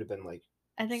 No, you'd have been like,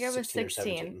 I think I was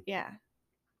 16. Yeah.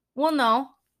 Well, no.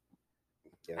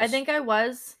 Yes. I think I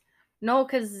was. No,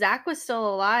 because Zach was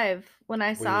still alive when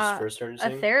I saw first started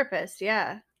a therapist.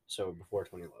 Yeah. So before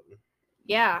 2011.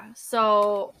 Yeah.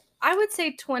 So I would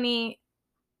say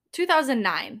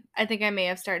 2009. I think I may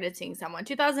have started seeing someone.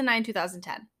 2009,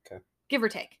 2010. Okay. Give or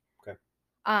take. Okay.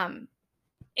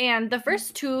 And the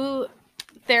first two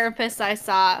therapists I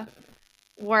saw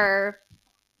were.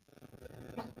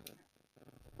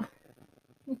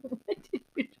 What did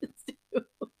you just do?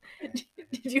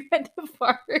 Did you have to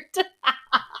fart?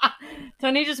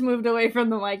 Tony just moved away from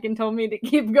the mic and told me to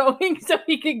keep going so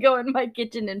he could go in my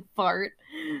kitchen and fart.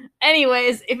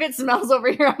 Anyways, if it smells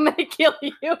over here, I'm gonna kill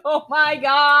you. Oh my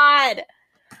god.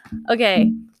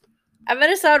 Okay. I'm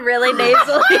gonna sound really nasally.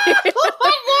 Oh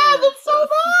my god, that's so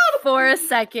bad! For a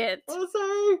second. I'm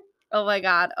sorry. Oh my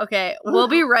god. Okay, we'll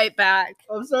be right back.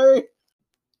 I'm sorry.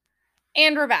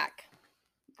 And we're back.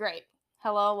 Great.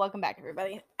 Hello, welcome back,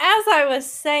 everybody. As I was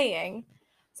saying,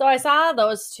 so I saw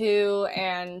those two,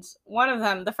 and one of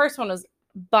them, the first one was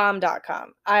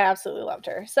bomb.com. I absolutely loved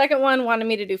her. Second one wanted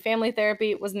me to do family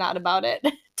therapy, was not about it.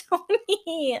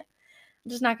 Tony, I'm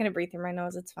just not going to breathe through my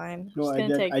nose. It's fine. No,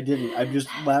 I didn't. I'm just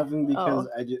laughing because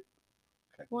I just.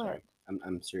 Okay, what? Sorry.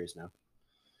 I'm serious now.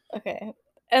 Okay.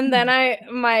 And then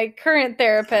my current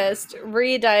therapist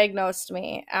re-diagnosed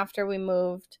me after we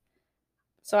moved.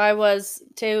 So I was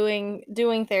doing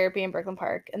therapy in Brooklyn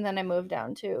Park, and then I moved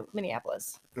down to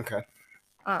Minneapolis. Okay.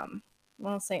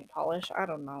 Well, St. Paulish, I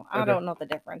don't know. I don't know the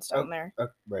difference down there.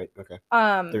 Right. Okay.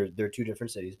 They're two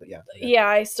different cities, but yeah. Okay. Yeah,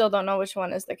 I still don't know which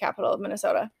one is the capital of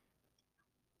Minnesota.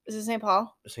 Is it St.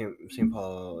 Paul? St.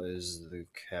 Paul is the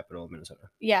capital of Minnesota.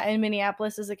 Yeah, and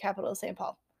Minneapolis is the capital of St.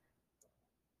 Paul.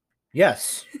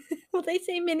 Yes. Well, they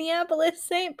say Minneapolis,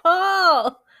 St.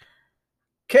 Paul.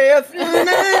 KF.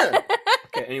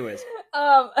 Okay. Anyways.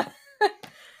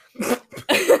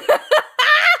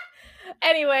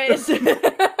 Anyways.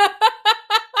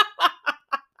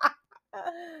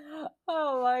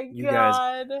 Oh my you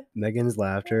god. Guys, Megan's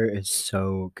laughter is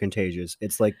so contagious.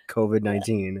 It's like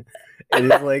COVID-19. It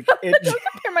is like it. Don't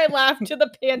compare my laugh to the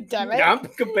pandemic. I'm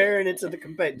comparing it to the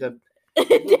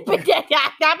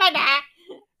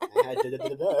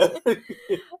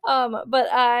but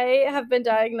I have been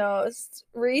diagnosed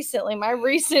recently. My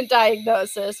recent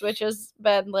diagnosis, which has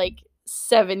been like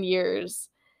 7 years,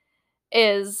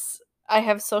 is I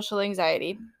have social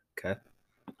anxiety. Okay.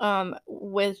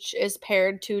 Which is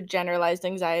paired to generalized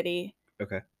anxiety.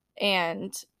 Okay.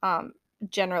 And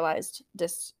generalized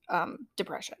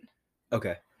depression.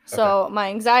 Okay. So my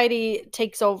anxiety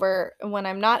takes over. When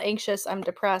I'm not anxious, I'm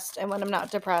depressed. And when I'm not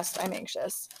depressed, I'm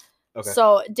anxious. Okay.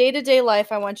 So day-to-day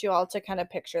life, I want you all to kind of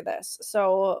picture this.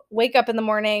 So wake up in the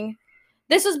morning.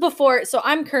 This is before. So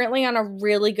I'm currently on a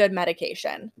really good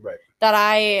medication. Right.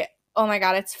 That oh my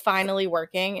God, it's finally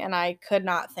working. And I could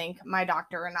not thank my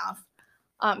doctor enough.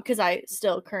 Because I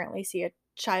still currently see a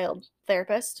child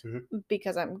therapist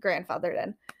because I'm grandfathered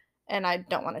in. And I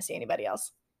don't want to see anybody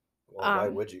else. Well, why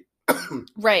would you?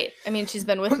 Right. I mean, she's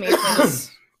been with me since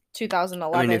I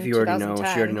 2011, mean, if you already know, she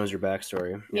already 2010. knows your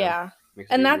backstory. Yeah. Makes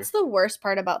it And easier. that's the worst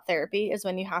part about therapy is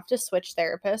when you have to switch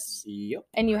therapists Yep.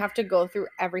 and you have to go through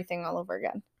everything all over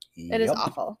again. It is Yep.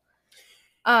 awful.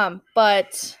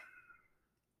 But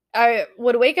I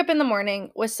would wake up in the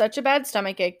morning with such a bad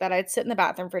stomach ache that I'd sit in the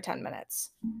bathroom for 10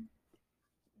 minutes.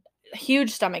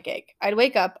 Huge stomach ache. I'd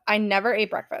wake up. I never ate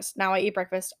breakfast. Now I eat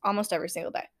breakfast almost every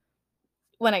single day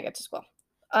when I get to school.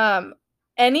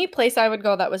 Any place I would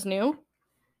go that was new,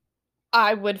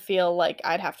 I would feel like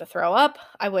I'd have to throw up.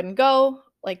 I wouldn't go.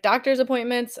 Like doctor's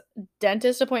appointments,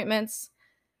 dentist appointments.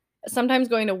 Sometimes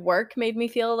going to work made me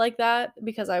feel like that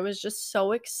because I was just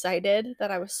so excited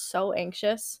that I was so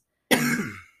anxious.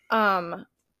 Um,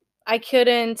 I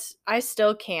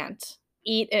still can't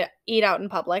eat out in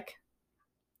public.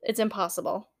 It's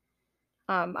impossible.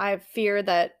 I fear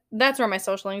that that's where my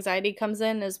social anxiety comes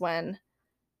in is when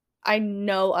I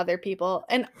know other people.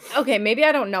 And okay, maybe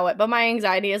I don't know it, but my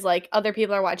anxiety is like other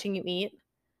people are watching you eat,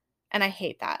 and I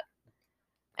hate that.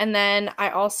 And then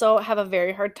I also have a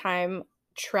very hard time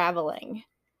traveling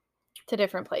to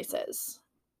different places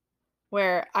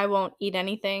where I won't eat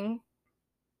anything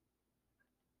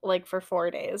like for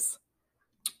 4 days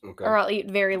Okay. or I'll eat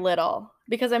very little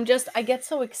because I get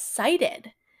so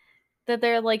excited that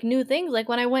they're like new things. Like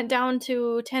when I went down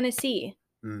to Tennessee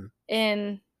Mm.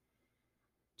 in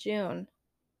June,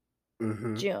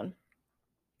 Mm-hmm. June,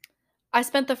 I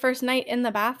spent the first night in the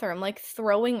bathroom, like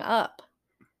throwing up.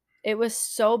 It was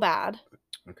so bad.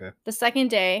 Okay. The second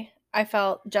day, I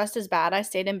felt just as bad. I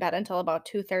stayed in bed until about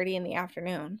 2:30 in the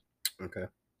afternoon. Okay.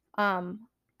 Um,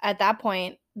 at that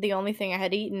point, the only thing I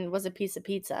had eaten was a piece of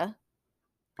pizza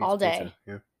all Pizza. day.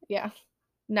 Yeah. Yeah,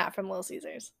 not from Little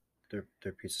Caesars.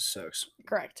 Their pizza sucks.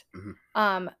 Correct.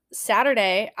 Mm-hmm.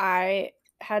 Saturday, I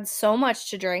had so much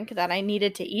to drink that I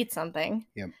needed to eat something.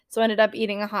 Yep. So I ended up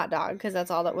eating a hot dog because that's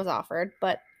all that was offered.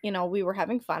 But, we were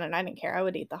having fun and I didn't care. I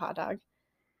would eat the hot dog.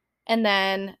 And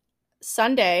then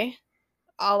Sunday,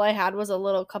 all I had was a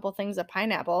little couple things of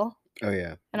pineapple Oh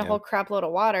yeah. and a Yeah. whole crap load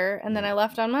of water. And then I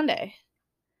left on Monday.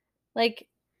 Like,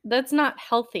 that's not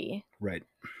healthy. Right.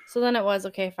 So then it was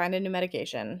okay, find a new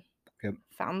medication. Yep.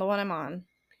 Found the one I'm on.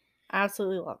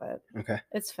 Absolutely love it. Okay.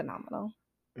 It's phenomenal.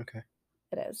 Okay.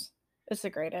 It is. It's the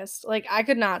greatest. Like, I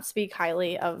could not speak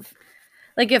highly of,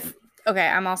 like, if, okay,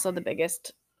 I'm also the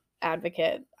biggest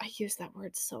advocate. I use that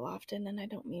word so often and I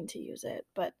don't mean to use it,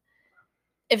 but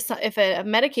if a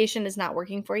medication is not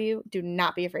working for you, do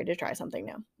not be afraid to try something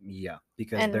new. Yeah,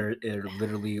 because And they're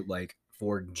literally like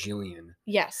 4 jillion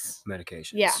yes.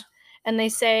 medications. Yeah. And they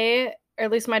say, or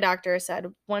at least my doctor said,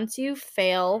 once you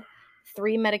fail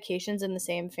 3 medications in the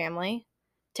same family,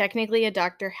 technically a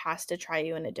doctor has to try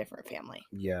you in a different family.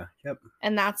 Yeah. Yep.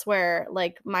 And that's where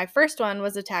like my first one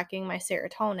was attacking my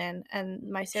serotonin and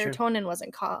my serotonin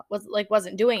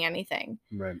wasn't doing anything.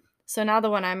 Right. So now the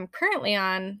one I'm currently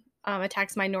on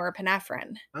attacks my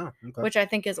norepinephrine, Oh. Okay. which I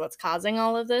think is what's causing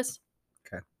all of this.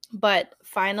 Okay. But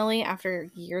finally, after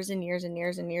years and years and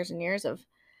years and years and years of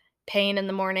pain in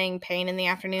the morning, pain in the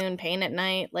afternoon, pain at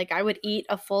night, like I would eat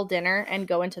a full dinner and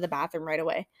go into the bathroom right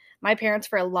away. My parents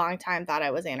for a long time thought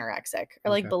I was anorexic or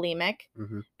like Okay. bulimic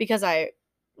because I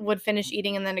would finish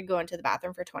eating and then I'd go into the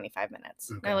bathroom for 25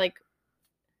 minutes. Okay. They're like,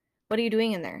 what are you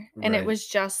doing in there? And it Right. was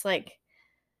just like,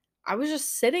 I was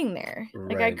just sitting there.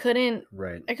 Like I Right. couldn't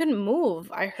Right.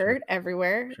 move. I hurt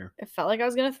everywhere. Sure. It felt like I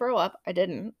was going to throw up. I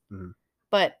didn't.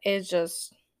 But it's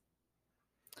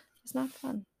not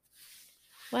fun.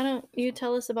 Why don't you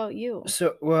tell us about you?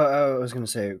 So, well, I was gonna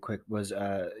say quick was,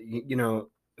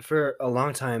 for a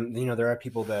long time, there are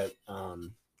people that,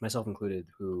 myself included,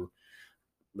 who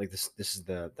like this. This is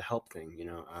the help thing,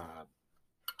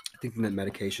 thinking that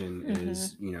medication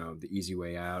is, the easy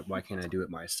way out. Why can't I do it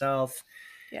myself?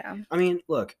 Yeah. I mean,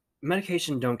 look,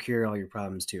 medication don't cure all your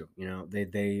problems too.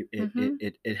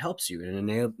 It helps you and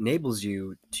enables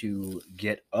you to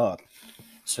get up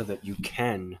so that you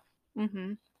can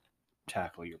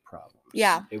tackle your problems.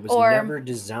 Yeah. It was Or never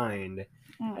designed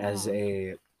as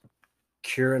a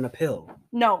cure and a pill.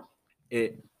 No.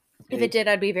 If it did,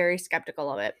 I'd be very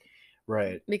skeptical of it.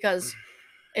 Right. Because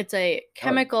it's a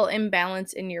chemical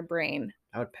imbalance in your brain.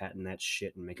 I would patent that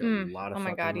shit and make a lot of oh my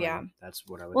fucking God, money. yeah. That's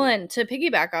what I would Well, do. and to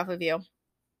piggyback off of you,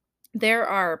 there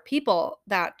are people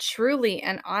that truly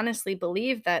and honestly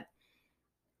believe that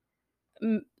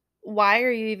why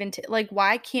are you even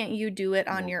why can't you do it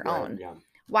on your own? Yeah.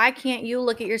 Why can't you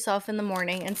look at yourself in the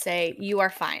morning and say you are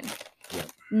fine? Yeah.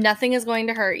 Nothing is going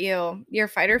to hurt you. Your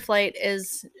fight or flight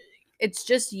it's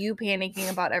just you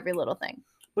panicking about every little thing.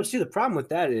 But see, the problem with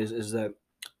that is that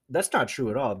that's not true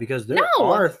at all, because there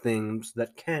are things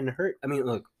that can hurt. I mean,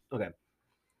 look, okay.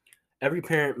 Every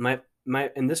parent might,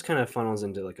 and this kind of funnels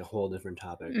into like a whole different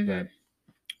topic, but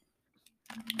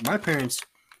my parents,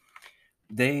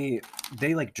 they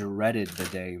like dreaded the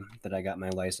day that I got my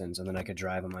license and then I could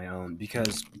drive on my own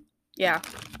because Yeah.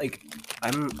 like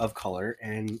I'm of color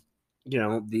and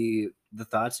the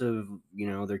thoughts of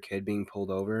their kid being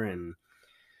pulled over and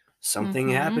something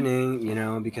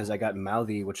happening because I got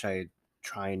mouthy, which I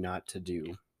try not to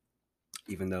do,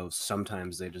 even though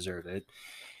sometimes they deserve it.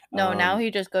 No, now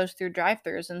he just goes through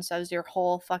drive-thrus and says your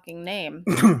whole fucking name.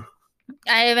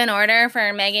 I have an order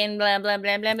for Megan, blah, blah,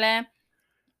 blah, blah, blah.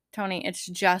 Tony, it's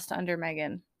just under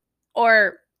Megan.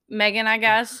 Or Megan, I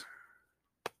guess.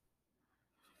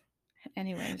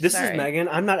 Anyways, this sorry. is Megan.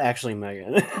 I'm not actually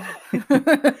Megan.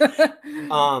 But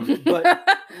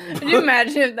could you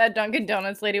imagine if that Dunkin'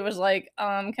 Donuts lady was like,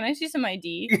 can I see some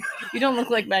ID? You don't look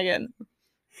like Megan.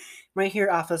 Right here,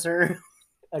 officer.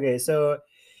 Okay, so,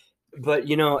 but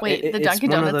wait, the Dunkin'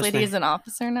 Donuts lady is an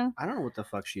officer now? I don't know what the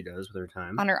fuck she does with her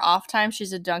time. On her off time,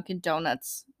 she's a Dunkin'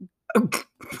 Donuts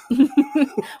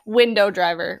window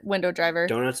driver.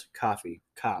 Donuts, coffee,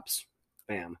 cops,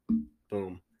 bam,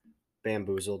 boom,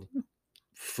 bamboozled,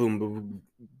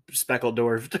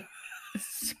 speckledorfed.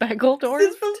 Speckledorf?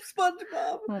 It's from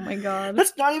SpongeBob. Oh my god.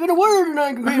 That's not even a word, and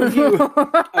I agree with you.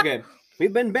 Okay,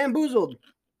 we've been bamboozled,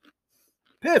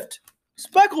 piffed,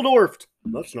 speckledorfed.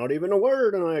 That's not even a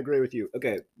word, and I agree with you.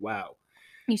 Okay, wow.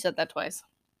 You said that twice.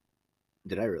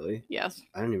 Did I really? Yes.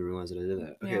 I didn't even realize that I did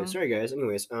that. Okay, Yeah. sorry guys.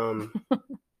 Anyways, having a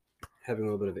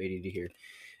little bit of ADD here.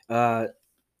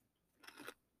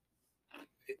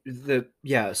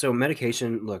 So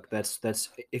medication, look, that's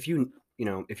if you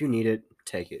need it,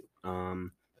 take it.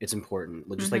 It's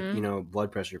important. Just like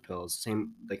blood pressure pills.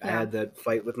 Same, like I had that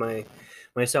fight with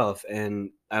myself, and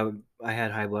I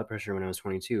had high blood pressure when I was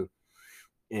 22,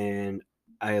 and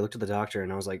I looked at the doctor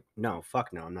and I was like, no,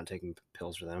 fuck no, I'm not taking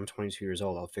pills for that. I'm 22 years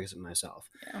old. I'll fix it myself.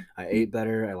 Yeah. I ate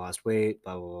better. I lost weight.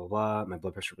 Blah blah blah blah. My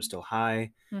blood pressure was still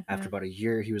high. After about a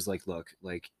year, he was like, look,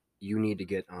 like, you need to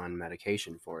get on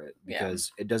medication for it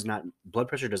because blood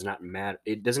pressure does not matter.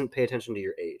 It doesn't pay attention to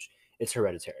your age. It's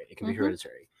hereditary. It can be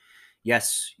hereditary.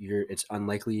 Yes, it's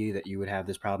unlikely that you would have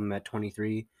this problem at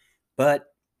 23,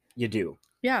 but you do.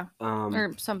 Yeah.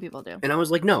 Or some people do. And I was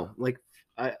like, no, like,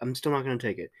 I'm still not going to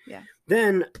take it. Yeah.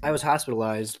 Then I was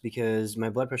hospitalized because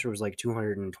my blood pressure was like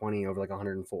 220 over like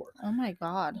 104. Oh my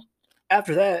god.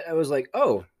 After that, I was like,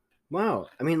 oh, wow.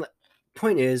 I mean,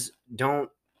 point is,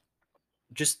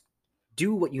 just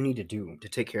do what you need to do to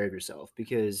take care of yourself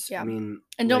because, I mean...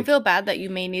 And don't feel bad that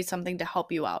you may need something to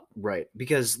help you out. Right.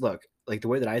 Because, look, like the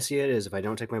way that I see it is if I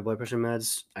don't take my blood pressure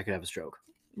meds, I could have a stroke.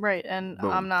 Right. And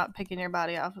boom. I'm not picking your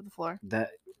body off of the floor.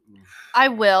 I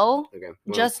will. Okay.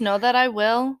 Well, just know that I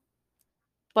will.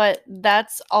 But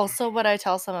that's also what I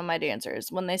tell some of my dancers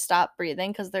when they stop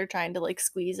breathing because they're trying to like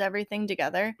squeeze everything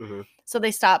together. So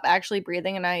they stop actually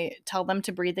breathing and I tell them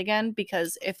to breathe again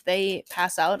because if they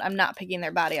pass out, I'm not picking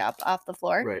their body up off the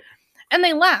floor. Right. And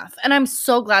they laugh. And I'm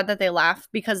so glad that they laugh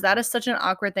because that is such an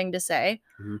awkward thing to say.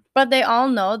 But they all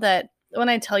know that when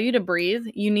I tell you to breathe,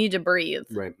 you need to breathe.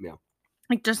 Right. Yeah.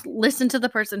 Like just listen to the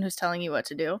person who's telling you what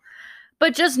to do.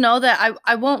 But just know that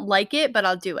I won't like it, but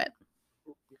I'll do it.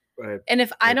 And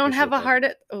if I don't have a heart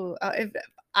if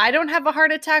I don't have a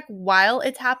heart attack while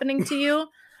it's happening to you,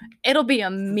 it'll be a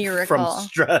miracle. From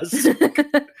stress.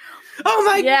 Oh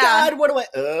my god, what do I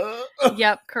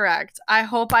Yep, correct. I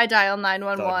hope I dial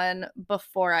 911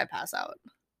 before I pass out.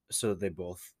 So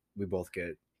we both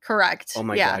get correct. Oh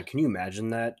my god, can you imagine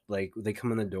that? Like they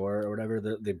come in the door or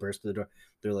whatever, they burst through the door.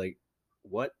 They're like,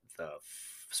 "What the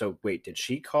So wait, did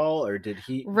she call or did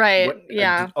he? Right.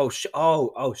 Yeah.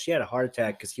 She had a heart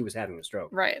attack because he was having a stroke.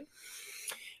 Right.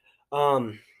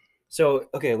 So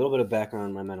okay, a little bit of background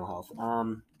on my mental health.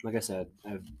 Like I said,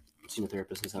 I've seen a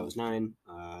therapist since I was 9.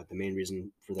 The main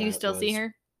reason for that. Do you still see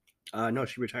her? No,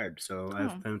 she retired. So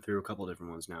I've been through a couple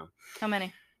different ones now. How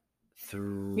many?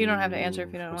 You don't have to answer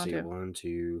if you don't want to. 1,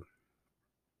 2.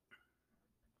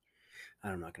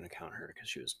 I'm not going to count her because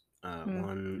she was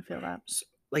 1. I feel that.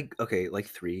 Like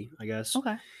 3, I guess.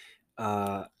 Okay.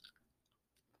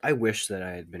 I wish that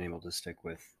I had been able to stick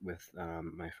with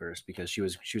my first because she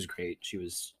was great.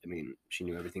 She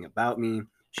knew everything about me.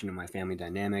 She knew my family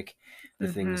dynamic,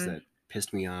 the things that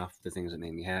pissed me off, the things that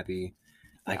made me happy.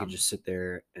 Yeah. I could just sit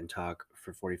there and talk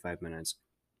for 45 minutes,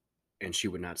 and she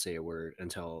would not say a word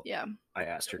until I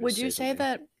asked her. Would you say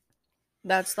that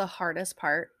that's the hardest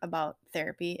part about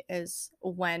therapy is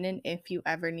when and if you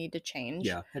ever need to change?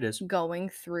 Yeah, it is. Going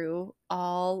through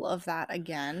all of that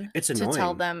again. It's annoying. To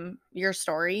tell them your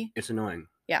story. It's annoying.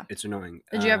 Yeah. It's annoying.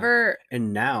 Did you ever...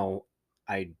 And now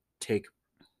I take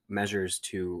measures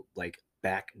to like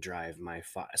back drive my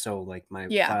file. So like my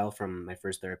Yeah. file from my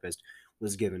first therapist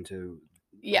was given to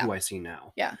Yeah. who I see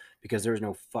now. Yeah. Because there was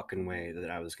no fucking way that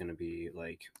I was gonna be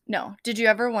like. No. Did you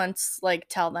ever once like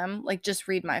tell them like just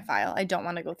read my file? I don't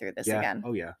want to go through this Yeah. again.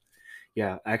 Oh yeah.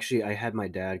 Yeah. Actually, I had my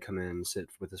dad come in and sit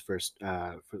with his first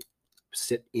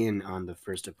sit in on the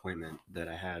first appointment that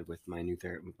I had with my new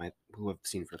therapist, who I've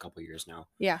seen for a couple of years now.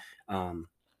 Yeah.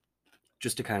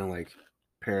 Just to kind of like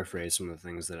paraphrase some of the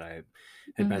things that I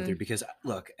had been through, because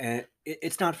look,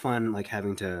 it's not fun like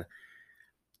having to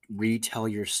retell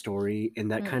your story in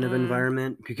that kind of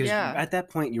environment, because at that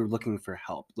point you're looking for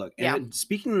help. Look, and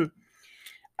speaking,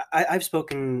 I've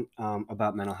spoken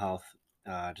about mental health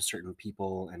to certain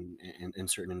people and in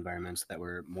certain environments that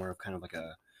were more of kind of like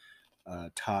a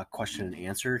talk, question and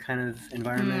answer kind of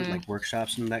environment, like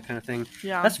workshops and that kind of thing.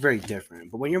 Yeah. That's very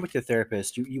different. But when you're with your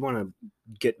therapist, you want to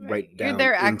get right down. You're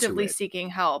there into actively it. seeking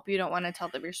help. You don't want to tell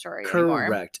them your story anymore.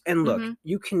 Correct. And look,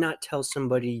 you cannot tell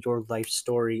somebody your life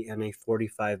story in a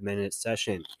 45-minute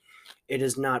session. It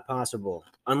is not possible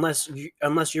unless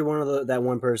you're one of that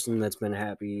one person that's been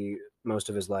happy most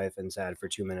of his life and sad for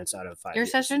 2 minutes out of 5 Your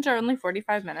years. sessions are only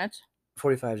 45 minutes.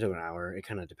 45 to an hour. It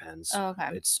kind of depends. Oh,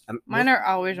 okay. It's mine are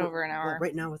always over an hour.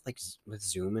 Right now with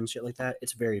Zoom and shit like that,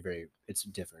 it's very it's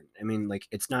different. I mean, like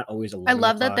it's not always 11 I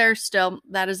love o'clock. that there's still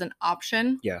that is an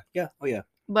option. Yeah. Oh yeah.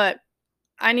 But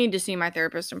I need to see my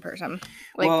therapist in person.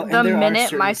 Like well, the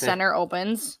minute my center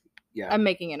opens, yeah, I'm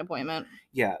making an appointment.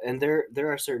 Yeah, and there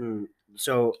are certain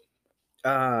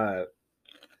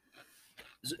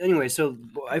anyway, so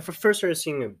I first started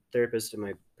seeing a therapist at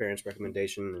my parents'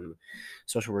 recommendation and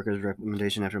social worker's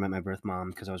recommendation after I met my birth mom,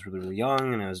 because I was really, really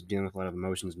young and I was dealing with a lot of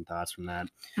emotions and thoughts from that.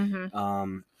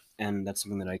 And that's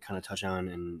something that I kind of touch on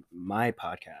in my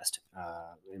podcast,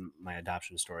 in my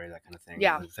adoption story, that kind of thing.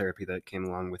 Yeah. The therapy that came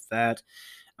along with that,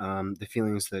 the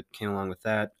feelings that came along with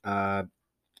that.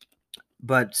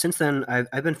 But since then,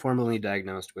 I've been formally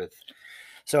diagnosed with.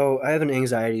 So I have an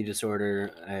anxiety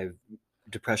disorder. I have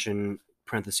depression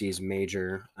 (parentheses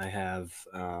major). I have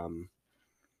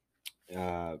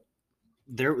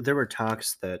there were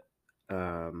talks that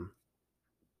at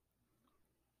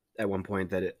one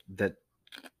point that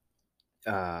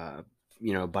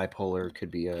bipolar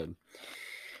could be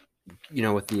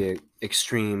with the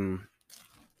extreme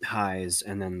highs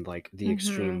and then like the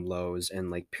extreme lows and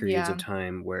like periods of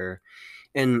time where,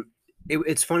 and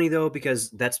it's funny though, because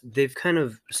they've kind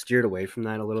of steered away from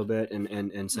that a little bit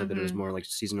and said that it was more like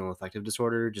seasonal affective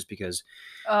disorder, just because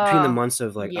between the months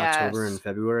of like October and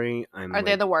February, are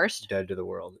they the worst? Dead to the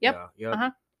world. Yep.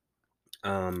 Yeah.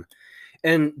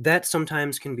 And that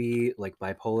sometimes can be like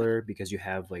bipolar, because you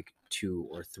have like 2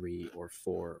 or 3 or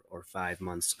 4 or 5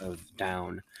 months of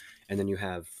down, and then you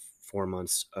have 4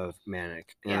 months of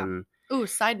manic. And ooh,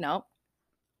 side note,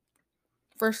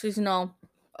 for seasonal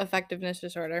affectiveness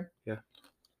disorder. Yeah.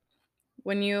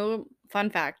 Fun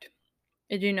fact,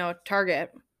 did you know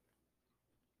Target,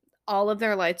 all of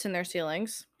their lights in their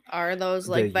ceilings are those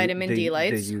like vitamin D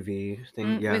lights. The UV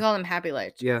thing. We call them happy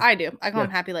lights. Yeah. I do. I call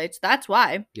them happy lights. That's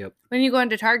why. Yep. When you go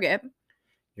into Target,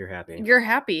 you're happy. You're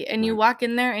happy. And you walk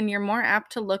in there and you're more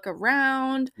apt to look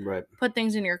around. Right. Put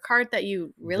things in your cart that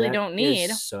you really don't need.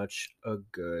 Is such a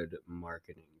good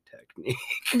marketing technique.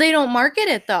 They don't market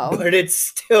it though. But it's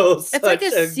still it's like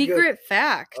a secret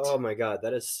fact. Oh my god,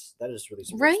 that is really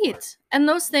right. Smart. And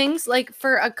those things, like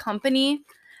for a company,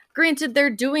 granted they're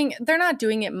not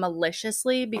doing it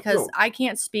maliciously, because I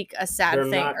can't speak a sad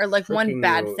thing or like one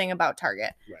bad thing about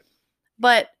Target. Right.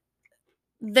 But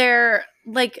they're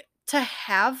like, to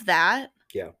have that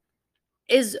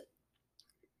is,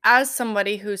 as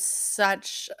somebody who's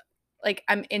such like,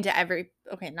 I'm into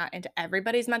not into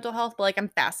everybody's mental health, but like I'm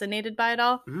fascinated by it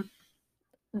all.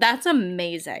 That's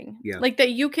amazing. Yeah. Like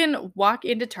that you can walk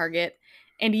into Target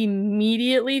and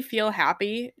immediately feel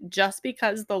happy just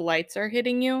because the lights are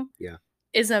hitting you. Yeah.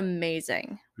 Is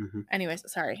amazing. Anyways,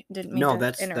 sorry, didn't mean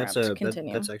to interrupt.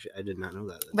 Continue. That's actually, I did not know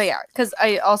that. But yeah, because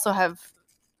I also have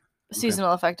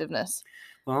seasonal affectiveness.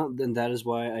 Well, then that is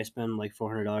why I spend like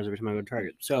 $400 every time I go to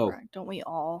Target. So don't we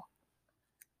all?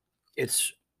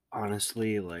 It's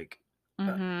honestly like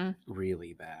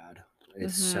really bad.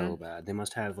 It's so bad. They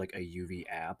must have like a UV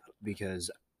app, because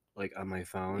like on my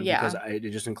phone, because it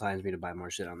just inclines me to buy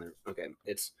more shit on there. Okay,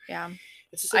 it's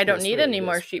I don't need any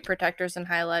more sheet protectors and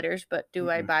highlighters, but do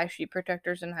I buy sheet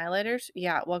protectors and highlighters?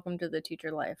 Yeah, welcome to the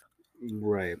teacher life.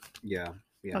 Right. Yeah.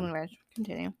 Anyways,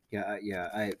 continue.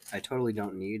 I totally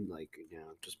don't need like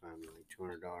to spend like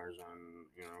 $200 on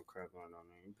crap on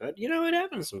me, but it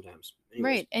happens sometimes. Anyways.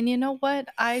 Right, and you know what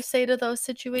I say to those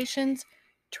situations?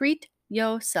 Treat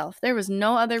yourself. There was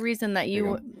no other reason that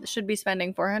you should be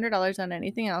spending $400 on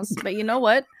anything else. But you know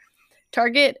what?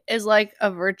 Target is like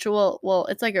a virtual, well,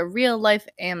 it's like a real life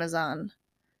Amazon.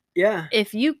 Yeah.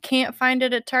 If you can't find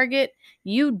it at Target,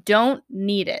 you don't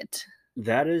need it.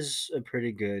 That is a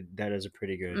pretty good way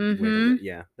Mm-hmm. to live.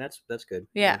 Yeah, that's good.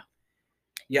 Yeah.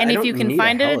 Yeah, And I if don't you can need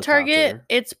find a it at Target, helicopter.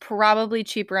 it's probably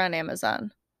cheaper on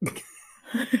Amazon.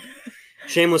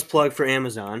 Shameless plug for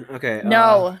Amazon. Okay.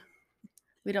 No.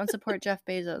 We don't support Jeff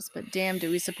Bezos, but damn,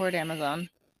 do we support Amazon?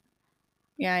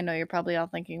 Yeah, I know you're probably all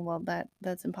thinking, well,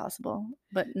 that's impossible.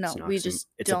 But no, we just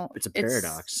don't. It's a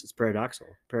paradox. It's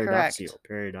paradoxical. Correct.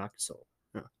 Paradoxical.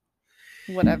 Huh.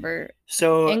 Whatever.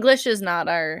 So English is not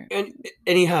our.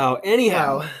 anyhow.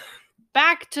 Yeah.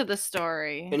 Back to the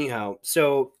story. Anyhow,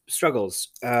 so struggles.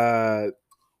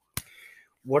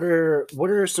 What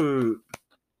are some?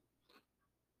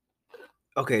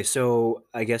 Okay, so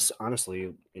I guess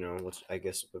honestly, we'll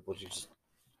just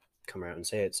come out and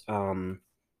say it's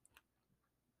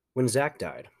when Zach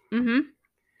died. Mm-hmm.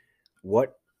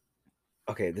 What?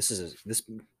 Okay, this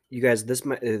you guys. This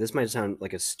might sound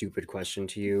like a stupid question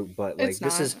to you, but like It's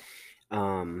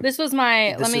not. This was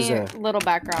my little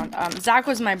background. Zach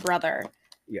was my brother.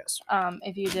 Yes.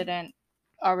 If you didn't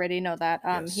already know that,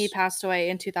 Yes. He passed away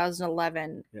in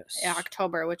 2011, Yes. in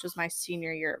October, which was my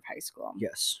senior year of high school.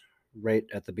 Yes, right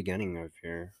at the beginning of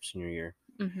your senior year.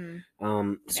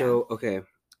 Mm-hmm. So okay, it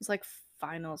was like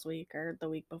finals week or the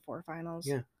week before finals.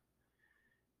 Yeah.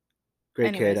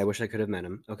 Great kid. I wish I could have met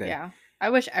him. Okay. Yeah.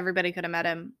 I wish everybody could have met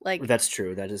him. Like, that's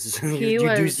true. That is you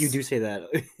do say that.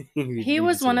 He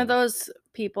was one of those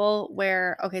people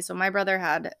where, okay, so my brother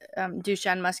had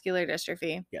Duchenne muscular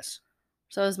dystrophy. Yes.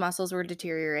 So his muscles were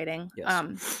deteriorating.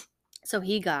 Yes. So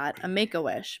he got a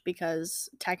Make-A-Wish because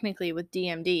technically with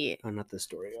DMD. Oh, not this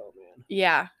story. Oh man.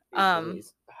 Yeah.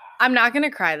 I'm not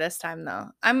gonna cry this time though.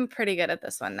 I'm pretty good at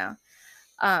this one now.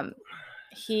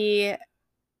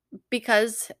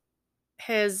 Because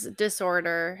his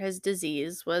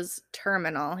disease was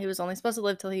terminal. He was only supposed to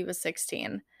live till he was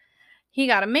 16. He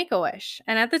got a Make-A-Wish.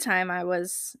 And at the time I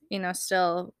was,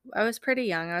 I was pretty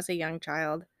young. I was a young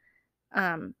child.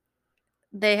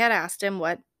 They had asked him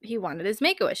what he wanted his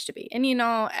Make-A-Wish to be. And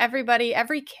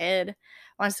every kid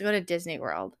wants to go to Disney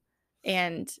World.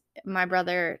 And my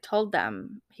brother told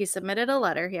them, he submitted a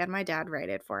letter, he had my dad write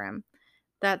it for him,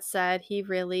 that said he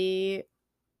really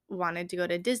wanted to go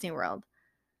to Disney World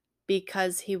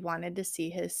because he wanted to see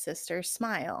his sister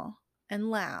smile and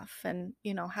laugh and,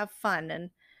 have fun.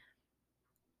 And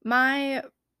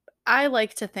I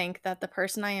like to think that the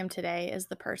person I am today is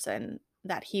the person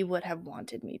that he would have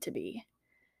wanted me to be.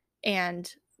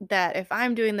 And that if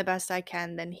I'm doing the best I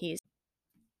can, then he's.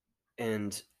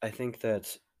 And I think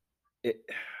that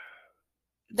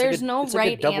there's no it's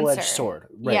right like a double-edged answer. sword.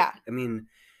 Right. Yeah. I mean,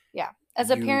 yeah.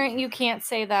 As a parent, you can't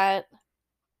say that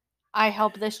I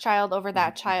help this child over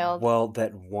that child. Well,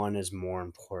 that one is more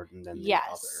important than the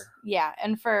other. Yeah.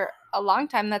 And for a long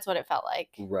time, that's what it felt like.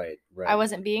 Right. I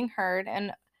wasn't being heard.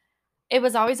 And it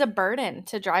was always a burden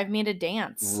to drive me to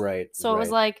dance. Right. So it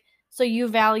was like, so you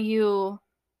value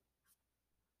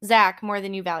Zach more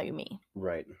than you value me.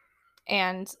 Right.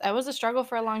 And that was a struggle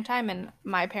for a long time. And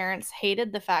my parents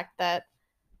hated the fact that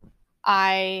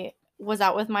I was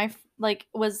out with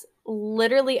was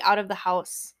literally out of the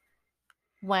house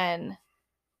when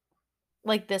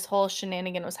this whole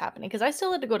shenanigan was happening, because I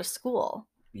still had to go to school.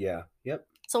 Yeah. Yep.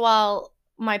 So while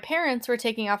my parents were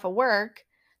taking off of work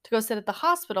to go sit at the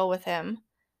hospital with him,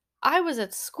 I was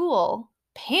at school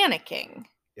panicking.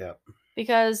 Yeah.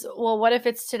 Because, well, what if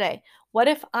it's today? What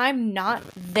if I'm not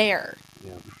there?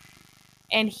 Yeah.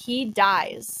 And he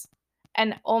dies?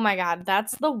 And oh my God,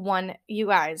 that's the one, you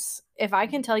guys, if I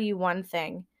can tell you one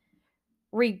thing,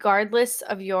 regardless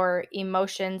of your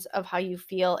emotions, of how you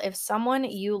feel, if someone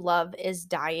you love is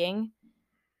dying,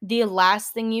 the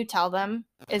last thing you tell them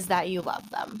is that you love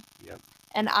them. Yep.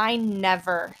 And I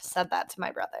never said that to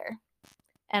my brother.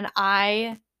 And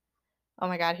oh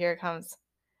my God, here it comes.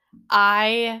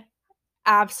 I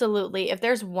absolutely, if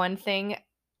there's one thing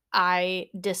I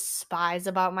despise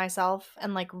about myself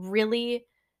and really,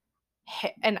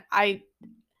 and I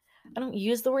don't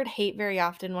use the word hate very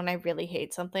often when I really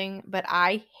hate something, but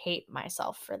I hate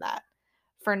myself for that.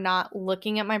 For not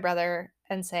looking at my brother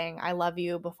and saying, I love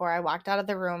you, before I walked out of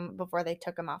the room, before they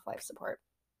took him off life support.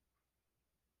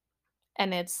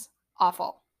 And it's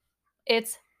awful.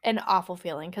 It's an awful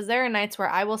feeling, because there are nights where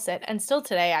I will sit, and still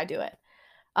today I do it.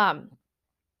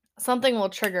 Something will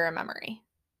trigger a memory.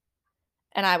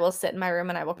 And I will sit in my room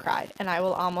and I will cry. And I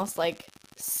will almost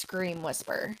scream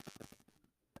whisper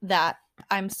that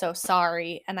I'm so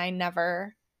sorry. And I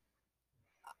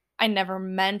I never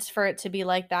meant for it to be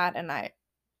like that, and I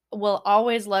will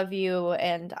always love you,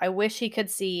 and I wish he could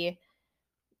see,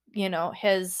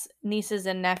 his nieces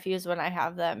and nephews when I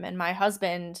have them, and my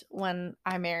husband when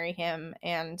I marry him,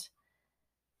 and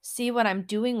see what I'm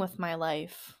doing with my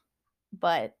life,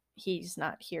 but he's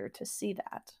not here to see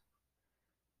that.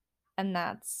 And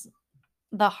that's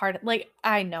the hard, like,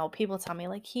 I know people tell me,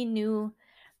 like, he knew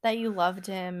that you loved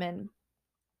him and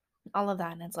all of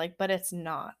that, and it's like, but it's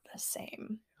not the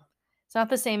same. It's not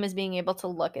the same as being able to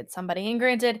look at somebody. And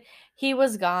granted, he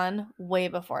was gone way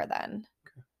before then.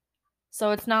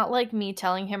 So it's not like me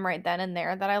telling him right then and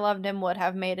there that I loved him would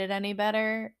have made it any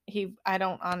better. I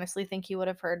don't honestly think he would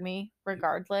have heard me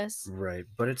regardless. Right,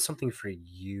 but it's something for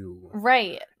you.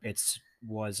 Right. It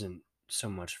wasn't so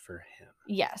much for him.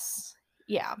 Yes.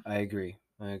 Yeah. I agree.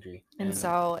 And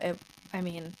so I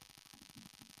mean,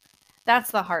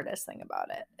 that's the hardest thing about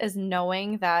it, is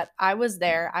knowing that I was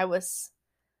there. I was,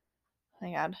 oh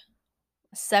my God,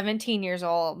 17 years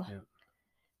old. Yeah.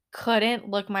 Couldn't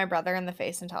look my brother in the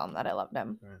face and tell him that I loved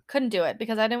him. Right. Couldn't do it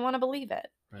because I didn't want to believe it.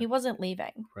 Right. He wasn't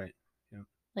leaving. Right. Yeah.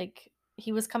 Like,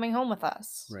 he was coming home with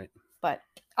us. Right. But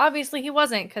obviously he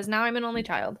wasn't, because now I'm an only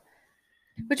child.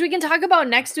 Which we can talk about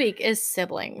next week is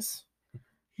siblings.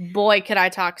 Boy, could I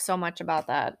talk so much about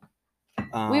that.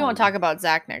 We won't talk about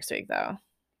Zach next week, though.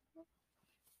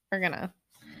 We're gonna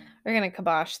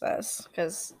kibosh this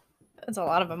because it's a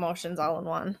lot of emotions all in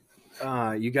one.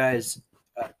 You guys,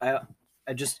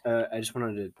 I just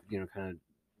wanted to kind of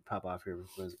pop off here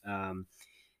because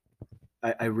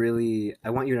I really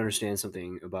want you to understand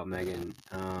something about Megan.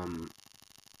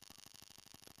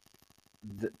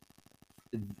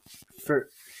 For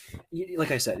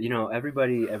like I said,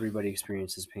 everybody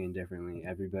experiences pain differently.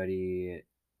 Everybody,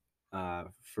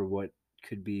 for what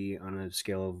could be on a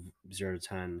scale of 0 to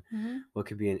 10, what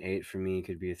could be an 8 for me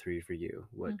could be a 3 for you.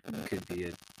 What could be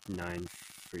a 9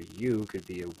 for you could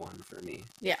be a 1 for me.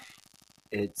 Yeah.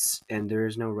 And there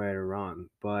is no right or wrong.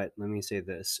 But let me say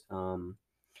this: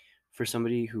 for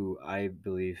somebody who I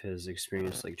believe has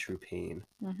experienced like true pain,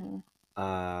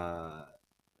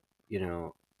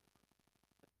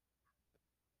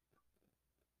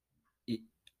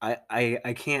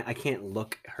 I can't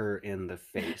look her in the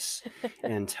face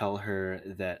and tell her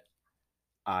that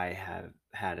I have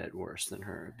had it worse than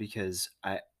her, because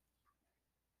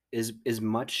as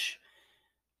much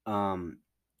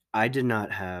I did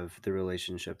not have the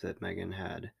relationship that Megan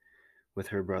had with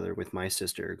her brother, with my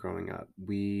sister growing up.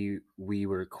 We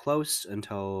were close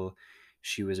until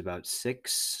she was about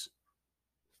 6.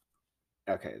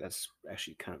 Okay, that's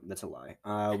actually that's a lie.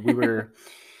 We were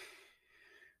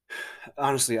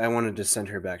honestly, I wanted to send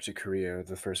her back to Korea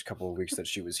the first couple of weeks that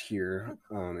she was here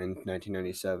in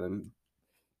 1997.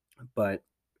 But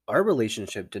our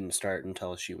relationship didn't start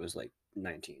until she was like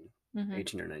 19,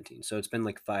 18 or 19. So it's been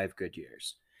like 5 good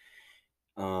years.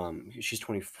 She's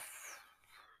 20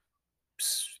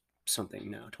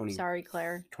 something now. 20. Sorry,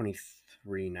 Claire.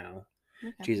 23 now.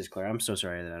 Okay. Jesus, Claire, I'm so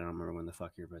sorry that I don't remember when the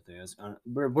fuck your birthday is.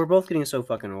 We're both getting so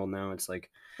fucking old now. It's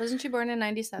like, wasn't she born in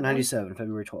 97? 97,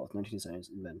 February 12th,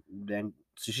 1997. Then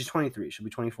so she's 23. She'll be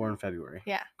 24 in February.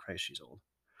 Yeah. Christ, she's old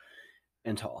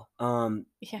and tall.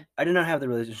 Yeah. I did not have the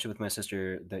relationship with my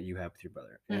sister that you have with your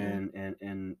brother,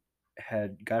 and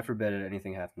had, God forbid,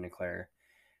 anything happened to Claire,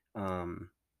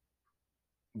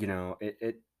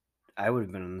 I would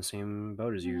have been in the same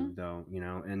boat as you, though,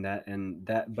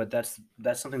 but that's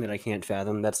something that I can't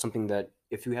fathom. That's something that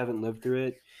if you haven't lived through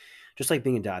it, just like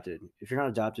being adopted, if you're not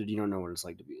adopted, you don't know what it's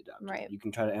like to be adopted. Right. You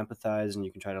can try to empathize and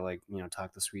you can try to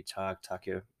talk the sweet talk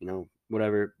you,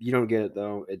 whatever. You don't get it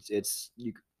though. It's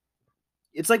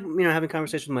like, having a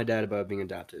conversation with my dad about being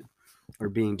adopted or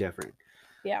being different.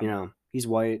 Yeah. He's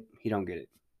white. He don't get it.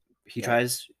 He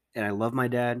tries, and I love my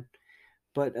dad.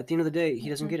 But at the end of the day, he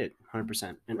doesn't get it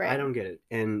 100%, and Right. I don't get it.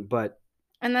 And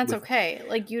that's okay.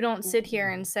 Like, you don't sit here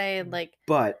and say like.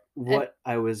 But what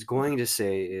I was going to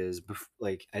say is,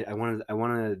 like, I want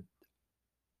to,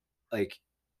 like,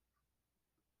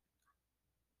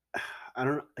 I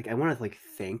don't like. I want to like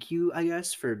thank you, I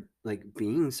guess, for like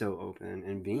being so open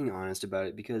and being honest about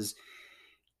it, because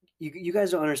you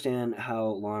guys don't understand how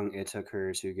long it took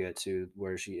her to get to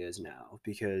where she is now,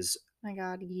 because my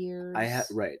God, years.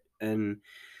 Right. And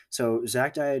so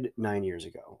Zach died 9 years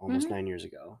ago, almost 9 years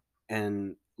ago.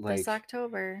 And like this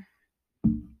October.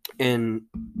 And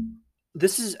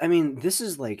this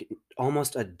is like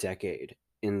almost a decade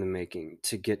in the making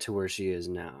to get to where she is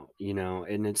now,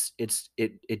 and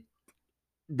it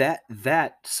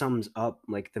that sums up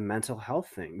like the mental health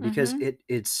thing, because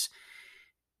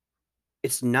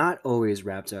it's not always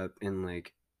wrapped up in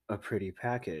like a pretty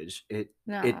package. It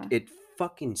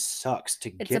fucking sucks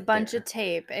to It's a get bunch there. of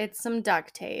tape. It's some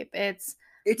duct tape. It's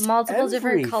It's multiple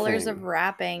different colors of everything.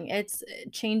 wrapping. It's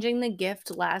changing the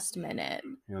gift last minute.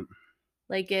 Yep.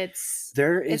 Like it's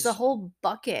There a is whole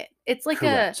bucket. It's like a,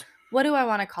 correct. what do I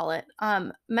want to call it?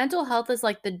 Mental health is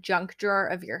like the junk drawer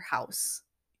of your house.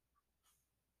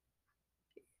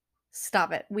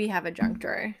 Stop it. We have a junk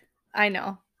drawer. I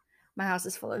know. My house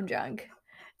is full of junk.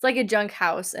 It's like a junk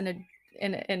house in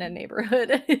a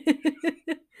neighborhood.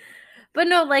 But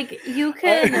no, like you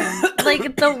can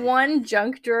like the one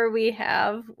junk drawer we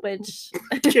have, which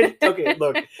Okay,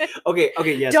 look. Okay,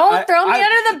 yes. Don't throw me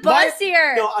under the bus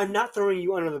here. No, I'm not throwing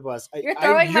you under the bus. You're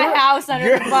throwing my house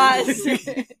under the bus.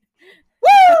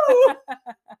 Woo!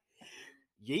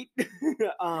 Yeet.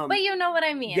 But you know what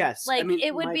I mean. Yes. Like I mean,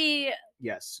 it would be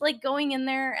yes. like going in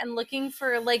there and looking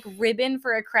for like ribbon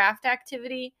for a craft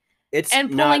activity It's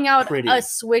and pulling out pretty. a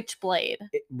switchblade.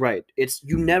 Right. It's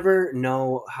you never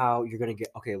know how you're gonna get.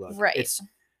 Okay, look. Right.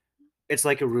 It's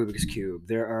like a Rubik's cube.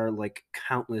 There are like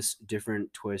countless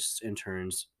different twists and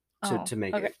turns to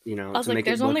make okay. it. You know, I was to like, make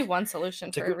there's it look, only one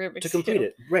solution for a Rubik's to complete cube.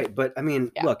 it. Right. But I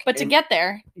mean, Yeah. look. But to get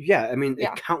there. Yeah, I mean,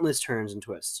 Yeah. countless turns and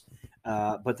twists.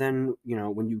 But then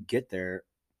when you get there,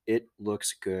 it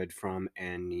looks good from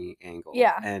any angle.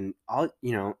 Yeah. And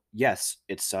yes,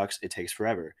 it sucks. It takes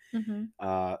forever.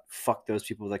 Mm-hmm. Fuck those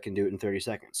people that can do it in 30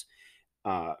 seconds.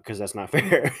 Because that's not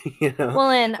fair. Well,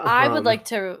 and I would like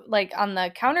to, like, on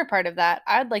the counterpart of that,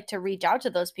 I'd like to reach out to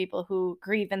those people who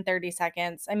grieve in 30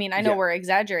 seconds. I mean, I know we're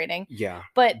exaggerating. Yeah.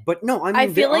 But no, I mean, I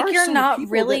feel like you're not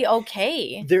people really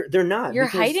okay. They're not. You're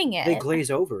because hiding it. They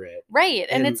glaze over it. Right.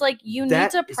 And it's like you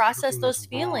need to is process everything those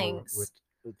that's wrong feelings.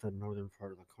 with the northern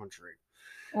part of the country.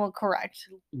 Well, correct.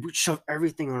 We shove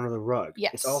everything under the rug.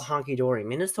 Yes. It's all honky dory.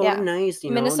 Minnesota nice,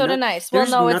 Minnesota nice. Well,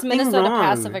 no, it's Minnesota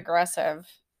passive aggressive.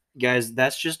 Guys,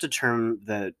 that's just a term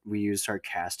that we use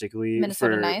sarcastically.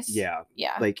 Minnesota nice? Yeah.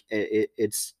 Yeah. Like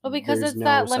it's well, because it's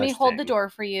that let me hold the door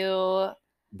for you.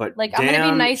 But like I'm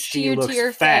gonna be nice to you to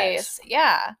your face.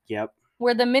 Yeah. Yep.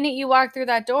 Where the minute you walk through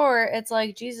that door, it's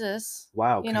like, Jesus.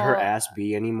 Wow, could her ass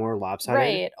be any more lopsided?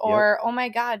 Right. Or, oh my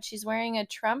God, she's wearing a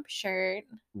Trump shirt.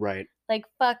 Right. Like,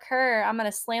 fuck her. I'm going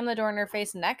to slam the door in her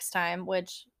face next time,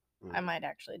 which I might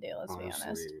actually do, let's be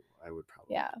honest. I would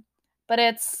probably. Yeah. But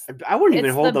I wouldn't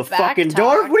even hold the fucking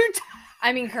door. What are you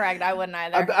I mean, correct. I wouldn't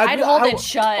either. I'd hold it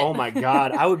shut. Oh my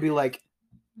God. I would be like,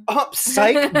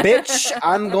 psych, bitch.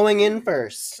 I'm going in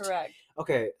first. Correct.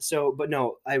 Okay, so, but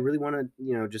no, I really want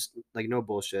to, just like no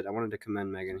bullshit. I wanted to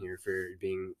commend Megan here for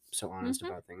being so honest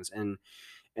about things, and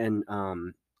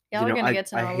y'all are gonna get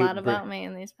to know a lot about me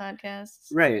in these podcasts,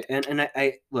 right? And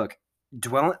I look,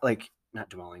 not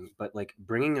dwelling, but like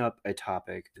bringing up a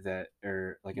topic that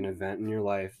or like an event in your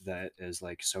life that is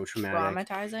like so traumatic,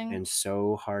 traumatizing, and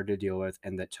so hard to deal with,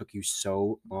 and that took you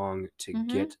so long to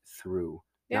get through,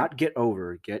 not get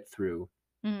over, get through.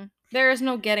 There is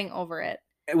no getting over it.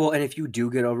 Well, and if you do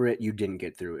get over it, you didn't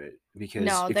get through it, because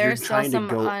if there's you're trying still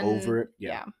to go over it,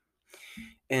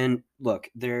 And look,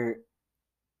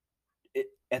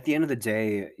 at the end of the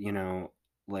day,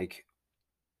 like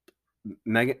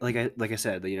Megan, like I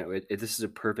said, this is a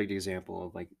perfect example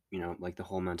of like the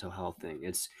whole mental health thing.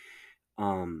 It's,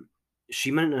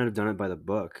 she might not have done it by the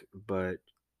book, but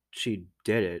she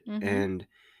did it,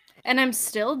 and I'm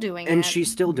still doing it. And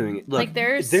she's still doing it. Look, like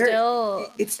there's still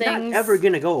it's things... not ever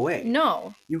gonna go away.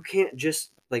 No. You can't just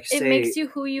like say it makes you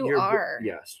who you are.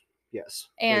 Yes.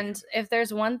 And if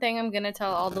there's one thing I'm gonna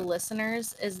tell all the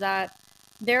listeners is that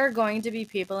there are going to be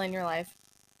people in your life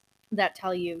that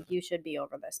tell you should be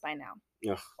over this by now.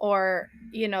 Ugh. Or,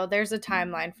 there's a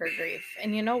timeline for grief.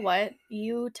 And you know what?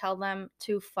 You tell them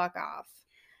to fuck off.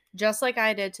 Just like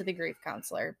I did to the grief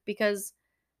counselor, because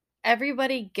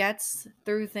everybody gets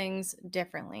through things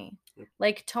differently. Yep.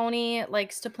 Like Tony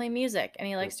likes to play music and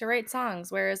he likes to write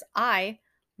songs, whereas I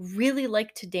really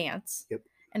like to dance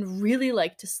and really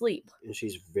like to sleep. And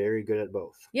she's very good at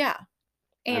both. Yeah.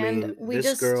 And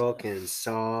this girl can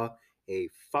saw a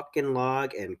fucking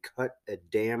log and cut a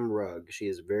damn rug. She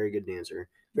is a very good dancer,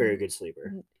 very good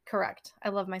sleeper. Correct. I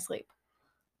love my sleep.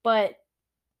 But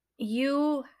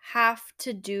you have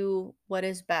to do what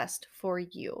is best for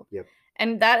you. Yep.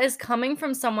 And that is coming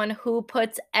from someone who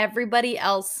puts everybody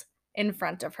else in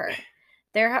front of her.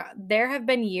 There have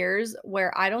been years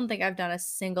where I don't think I've done a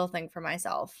single thing for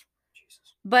myself.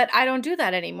 Jesus. But I don't do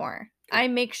that anymore. Good. I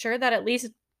make sure that at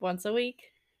least once a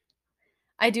week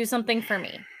I do something for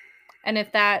me. And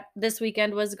if that this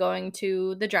weekend was going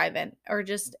to the drive-in or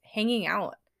just hanging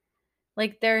out,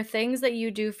 like there are things that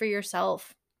you do for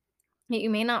yourself that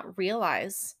you may not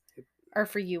realize are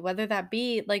for you, whether that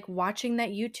be like watching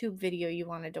that YouTube video you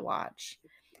wanted to watch,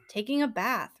 taking a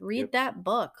bath, read Yep. that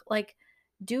book. Like,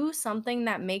 do something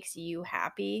that makes you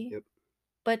happy, Yep.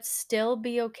 but still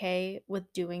be okay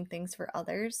with doing things for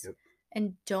others. Yep.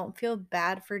 And don't feel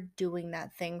bad for doing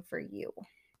that thing for you.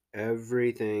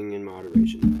 Everything in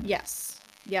moderation. Yes.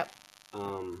 Yep.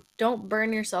 Um, Don't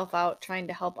burn yourself out trying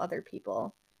to help other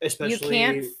people. You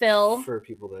can't especially fill, for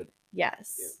people that,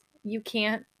 yes, you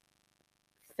can't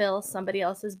fill somebody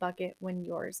else's bucket when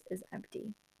yours is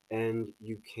empty. and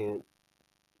you can't.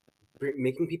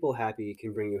 Making people happy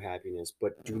can bring you happiness,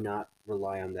 but do not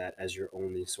rely on that as your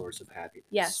only source of happiness.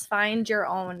 Yes, find your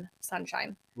own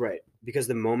sunshine. Right. Because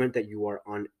the moment that you are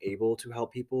unable to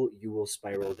help people, you will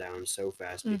spiral down so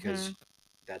fast because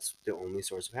that's the only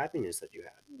source of happiness that you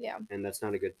have. Yeah. And that's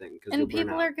not a good thing because And you'll burn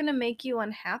people out. are going to make you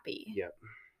unhappy. Yep.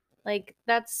 Like,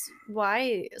 that's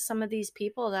why some of these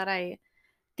people that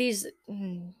these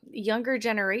younger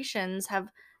generations have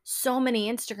so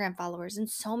many Instagram followers and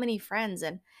so many friends,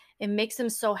 and it makes them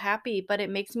so happy, but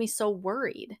it makes me so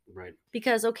worried. Right.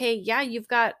 Because, okay, yeah, you've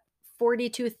got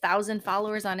 42,000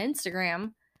 followers on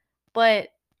Instagram, but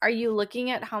are you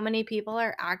looking at how many people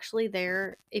are actually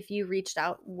there if you reached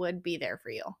out would be there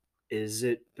for you? Is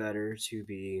it better to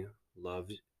be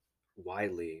loved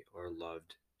widely or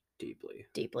loved deeply?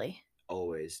 Deeply.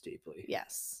 Always deeply.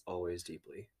 Yes. Always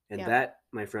deeply. And Yep. that,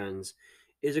 my friends,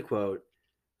 is a quote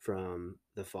from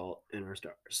The Fault in Our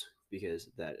Stars because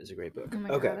that is a great book. Oh my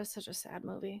Okay. God, it's such a sad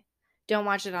movie. Don't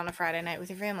watch it on a Friday night with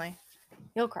your family.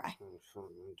 You'll cry.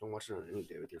 Don't watch it on any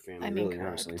day with your family, I mean, really,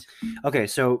 correct. honestly. Okay,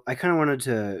 so I kind of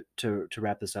wanted to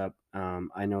wrap this up.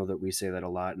 I know that we say that a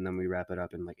lot, and then we wrap it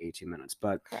up in like 18 minutes.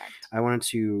 But Correct. I wanted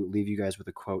to leave you guys with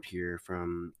a quote here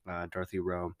from Dorothy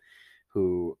Rowe,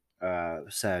 who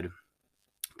said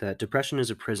that depression is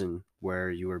a prison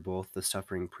where you are both the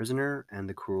suffering prisoner and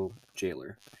the cruel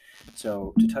jailer.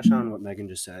 So to touch on what Megan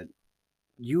just said,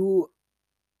 you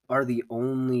are the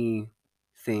only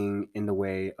thing in the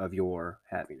way of your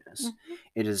happiness. Mhm.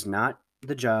 It is not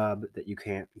the job that you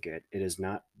can't get. It is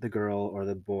not the girl or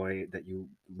the boy that you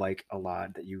like a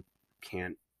lot that you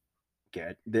can't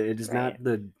get. It is Right. not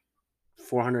the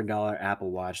 $400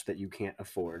 Apple Watch that you can't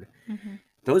afford. Mm-hmm.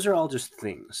 Those are all just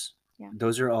things. Yeah.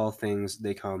 Those are all things,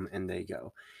 they come and they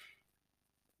go.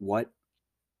 What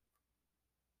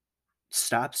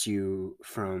stops you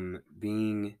from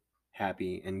being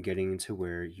happy and getting to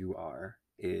where you are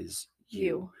is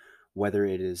you. Whether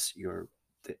it is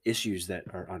the issues that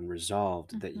are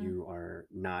unresolved that Mhm. you are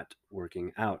not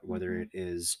working out, whether Mhm. it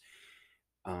is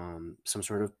some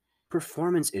sort of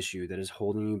performance issue that is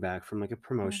holding you back from like a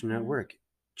promotion at Mhm. work,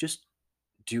 just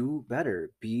do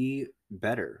better, be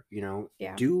better,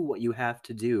 Yeah. do what you have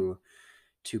to do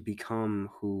to become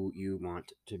who you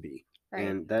want to be. Right.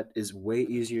 And that is way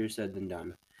easier said than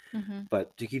done. Mm-hmm.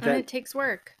 But to keep And that, it takes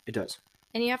work. it does.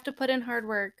 And you have to put in hard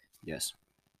work Yes.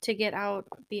 to get out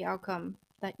the outcome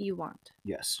that you want.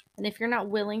 Yes. And if you're not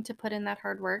willing to put in that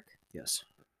hard work, Yes.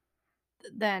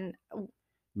 then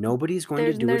Nobody's going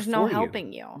to do it there's no for you.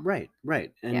 helping you. Right.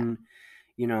 Right. Yeah. And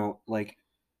like,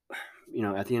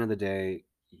 at the end of the day,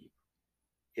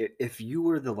 if you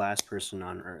were the last person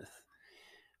on Earth,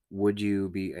 would you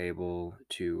be able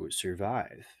to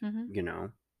survive? Mm-hmm.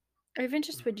 Or even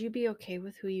just, would you be okay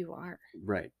with who you are?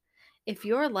 Right. If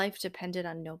your life depended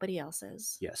on nobody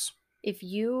else's, Yes. if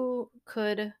you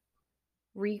could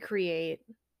recreate,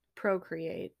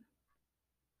 procreate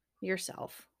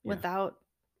yourself Yeah. without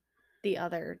the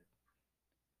other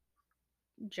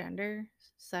gender,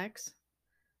 sex,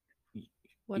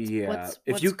 Yeah.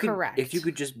 what's correct? If you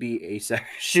could just be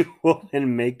asexual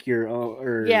and make your own,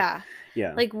 or Yeah.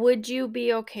 yeah. Like, would you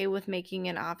be okay with making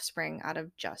an offspring out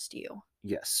of just you?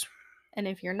 Yes. And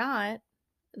if you're not,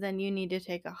 then you need to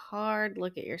take a hard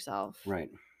look at yourself.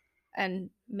 Right. And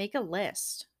make a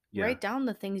list. Yeah. Write down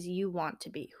the things you want to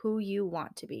be, who you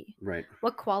want to be. Right.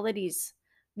 What qualities,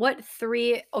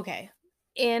 okay,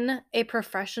 in a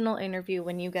professional interview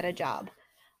when you get a job,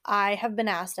 I have been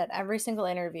asked at every single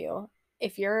interview,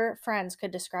 if your friends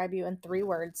could describe you in 3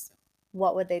 words,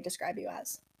 what would they describe you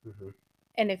as? Mm-hmm.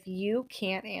 And if you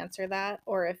can't answer that,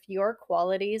 or if your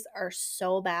qualities are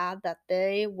so bad that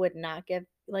they would not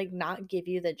give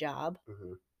you the job,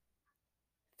 Mm-hmm.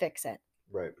 fix it.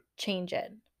 Right. Change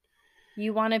it.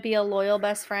 You want to be a loyal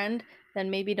best friend, then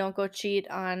maybe don't go cheat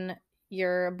on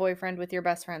your boyfriend with your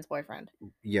best friend's boyfriend.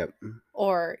 Yep.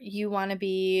 Or you want to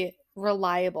be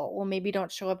reliable. Well, maybe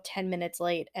don't show up 10 minutes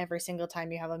late every single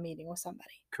time you have a meeting with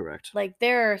somebody. Correct. Like,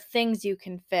 there are things you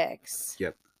can fix.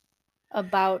 Yep.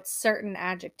 About certain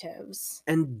adjectives.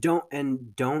 And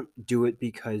don't do it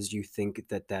because you think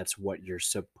that that's what you're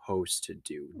supposed to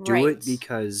do. Do Right. it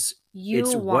because You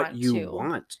it's what want you to.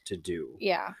 want to do.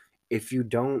 Yeah. if you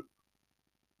don't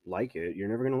like it, you're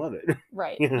never gonna love it.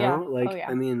 Right. You Yeah. know, like Oh yeah.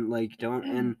 I mean, like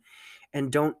don't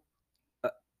and don't.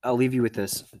 I'll leave you with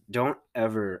this. Don't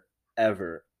ever,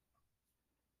 ever,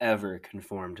 ever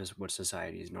conform to what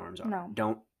society's norms are. No.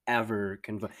 Don't ever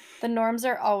conform. The norms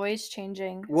are always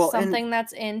changing. Well, Something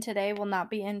that's in today will not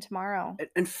be in tomorrow.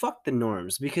 and fuck the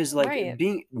norms, because like Right.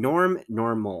 being normal.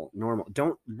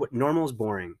 Don't what normal is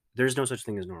boring. There's no such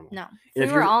thing as normal. No. And If we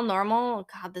if were you're all normal,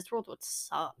 God, this world would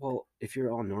suck. well, if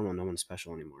you're all normal, no one's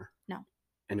special anymore. No.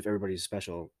 And if everybody's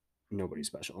special, nobody's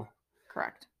special.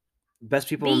 Correct. Best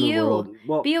people Be in the you. world.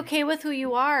 Well, Be okay with who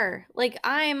you are. Like,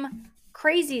 I'm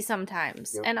crazy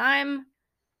sometimes. Yep. And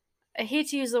I hate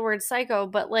to use the word psycho,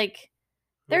 but like,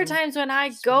 there are times when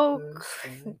I go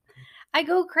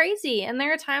crazy, and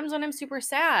there are times when I'm super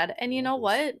sad. And you know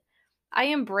what? I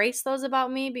embrace those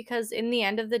about me, because in the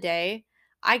end of the day,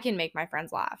 I can make my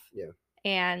friends laugh. Yeah.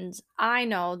 And I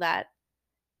know that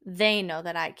they know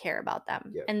that I care about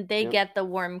them. Yep. And they Yep. get the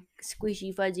warm,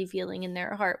 squishy, fuzzy feeling in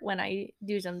their heart when I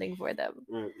do something for them.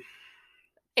 Right.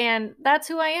 And that's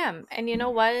who I am. And you know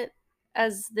what?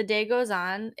 As the day goes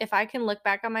on, if I can look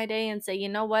back on my day and say, you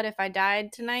know what? If I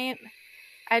died tonight,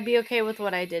 I'd be okay with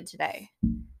what I did today.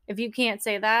 If you can't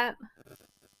say that,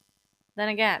 then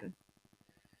again,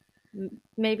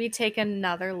 maybe take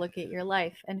another look at your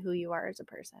life and who you are as a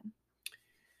person.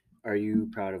 Are you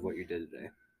proud of what you did today?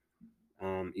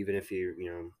 Even if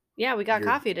you Yeah, we got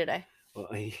you're- coffee today. well,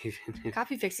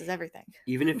 Coffee fixes everything.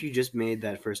 even if you just made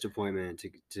that first appointment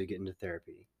to get into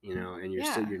therapy, and you're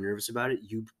Yeah. you're nervous about it,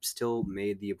 you still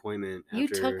made the appointment. You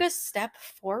after... took a step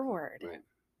forward.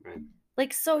 Right.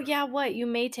 Like, so yeah, what? You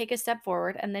may take a step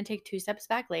forward and then take 2 steps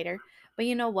back later. But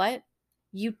you know what?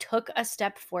 You took a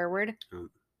step forward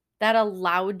that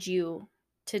allowed you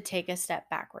to take a step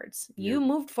backwards. You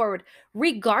moved forward.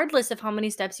 Regardless of how many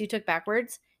steps you took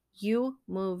backwards, you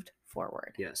moved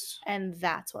forward. Yes. And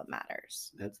that's what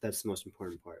matters. That's the most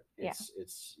important part. Yeah.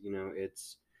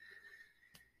 It's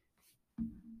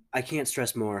I can't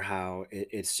stress more how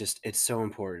it's so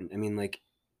important. I mean, like,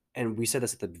 and we said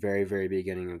this at the very, very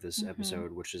beginning of this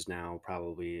episode, which is now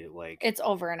probably like It's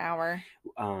over an hour.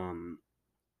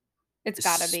 It's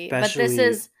gotta be. But this especially-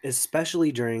 is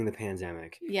especially during the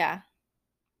pandemic. yeah.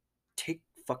 Take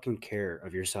fucking care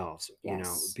of yourselves,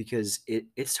 Yes. because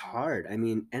it's hard. I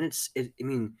mean, and I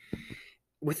mean,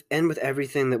 with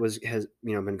everything that has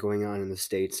been going on in the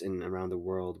States and around the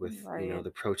world with Right.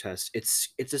 the protests,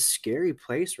 it's a scary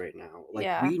place right now. Like,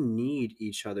 Yeah. we need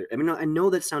each other. I mean, I know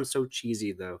that sounds so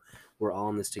cheesy, though. We're all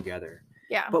in this together.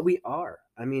 Yeah. But we are.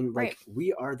 I mean, like, Right.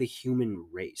 we are the human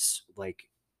race. Like,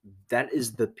 that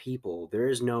is the people.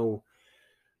 There's no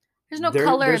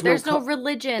color, there's no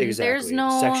religion, exactly. there's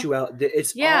no sexuality.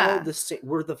 It's Yeah. all the same.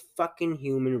 We're the fucking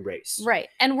human race. Right.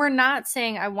 And we're not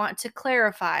saying, I want to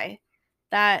clarify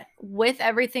that with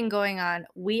everything going on,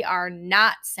 we are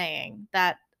not saying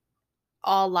that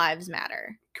all lives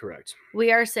matter. Correct.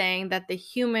 We are saying that the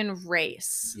human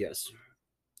race Yes.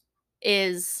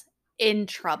 is in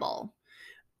trouble.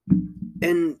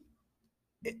 And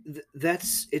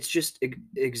it's just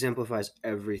exemplifies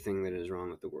everything that is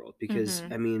wrong with the world, because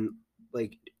I mean,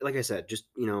 like I said, just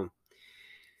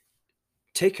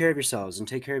take care of yourselves and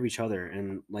take care of each other,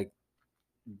 and like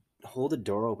hold the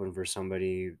door open for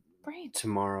somebody Right.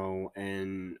 tomorrow.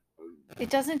 And It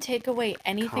doesn't take away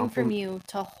anything from you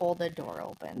to hold a door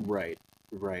open. Right.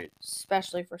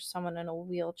 Especially for someone in a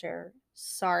wheelchair.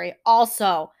 Sorry.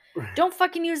 Also, don't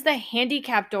fucking use the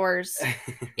handicap doors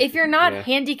if you're not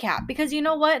handicapped, because you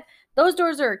know what? Those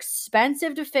doors are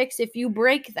expensive to fix if you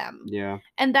break them. Yeah.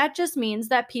 And that just means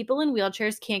that people in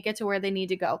wheelchairs can't get to where they need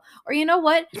to go. Or you know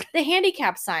what? The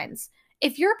handicap signs.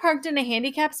 If you're parked in a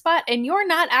handicap spot and you're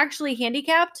not actually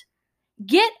handicapped,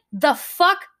 get the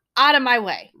fuck out of my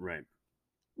way. Right.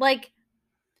 Like,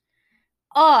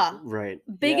 right.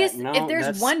 Biggest Yeah, no, if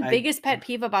there's one biggest pet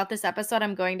peeve about this episode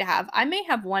I'm going to have, I may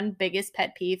have one biggest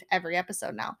pet peeve every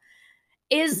episode now,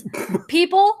 is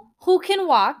people who can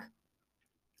walk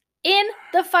in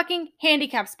the fucking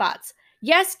handicap spots.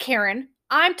 Yes, Karen,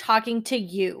 I'm talking to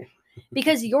you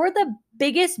because you're the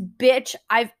biggest bitch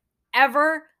I've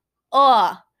ever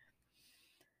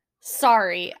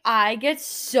Sorry, I get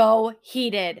so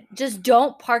heated. Just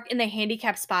don't park in the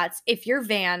handicap spots if your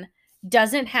van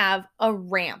doesn't have a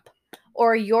ramp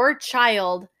or your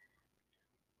child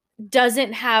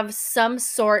doesn't have some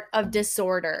sort of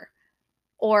disorder,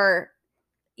 or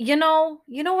you know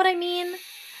what I mean?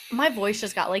 My voice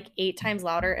just got like 8 times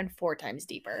louder and 4 times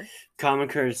deeper. Common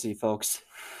courtesy, folks.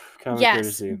 Common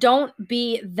courtesy. Don't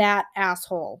be that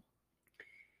asshole.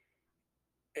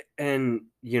 And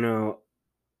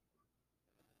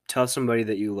tell somebody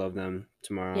that you love them.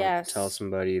 tomorrow. Yes. Tell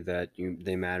somebody that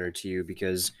they matter to you,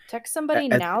 because Text somebody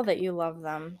at- now that you love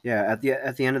them. yeah, at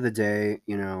the end of the day,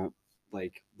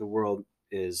 like, the world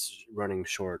is running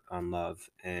short on love,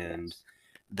 and Yes.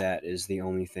 that is the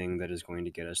only thing that is going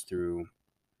to get us through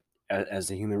as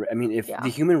the human. I mean, if Yeah. the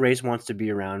human race wants to be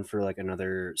around for like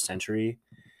another century,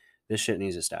 this shit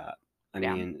needs to stop. I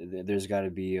Yeah. mean, there's got to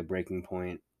be a breaking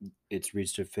point. It's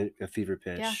reached a fever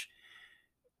pitch.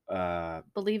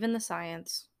 Believe in the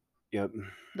science. Yep.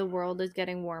 The world is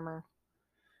getting warmer.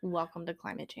 Welcome to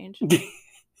climate change.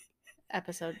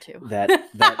 Episode 2.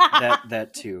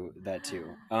 that too.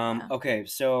 Yeah. Okay,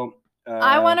 so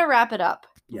I want to wrap it up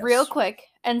real yes. quick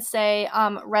and say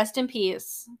rest in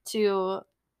peace to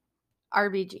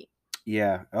RBG.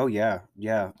 Yeah. Oh yeah.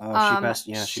 Yeah. Oh, she passed.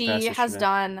 Yeah, she passed She has yesterday.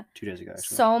 done 2 days ago,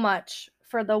 actually. so much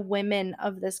for the women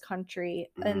of this country,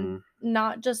 Mhm. and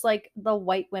not just like the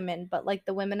white women, but like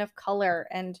the women of color,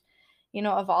 and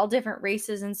of all different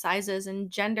races and sizes and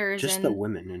genders, Just and the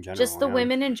women in general. just the yeah.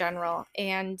 women in general.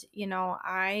 And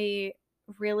I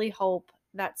really hope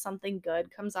that something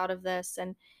good comes out of this.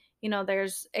 And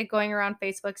there's it going around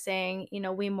Facebook saying,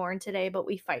 we mourn today but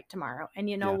we fight tomorrow. And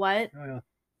you know Yeah. what? Oh, yeah.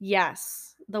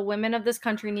 Yes, the women of this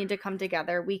country need to come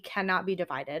together. We cannot be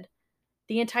divided.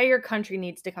 The entire country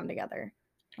needs to come together.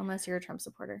 Unless you're a Trump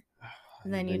supporter.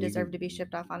 And then you deserve to be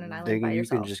shipped off on an island by You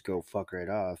yourself. can just go fuck right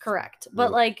off. Correct.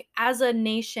 But like, as a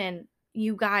nation,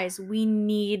 you guys, we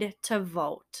need to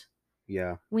vote.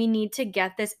 Yeah. We need to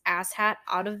get this asshat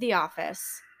out of the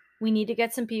office. We need to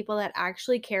get some people that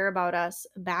actually care about us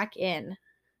back in.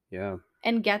 Yeah.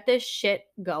 And get this shit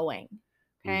going.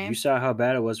 Okay? You saw how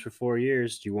bad it was for 4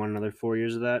 years. Do you want another 4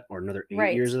 years of that, or another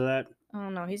 8 years of that? Oh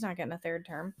no, he's not getting a third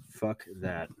term. Fuck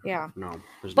that. Yeah. No.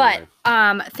 There's But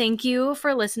no way. thank you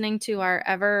for listening to our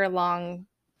ever long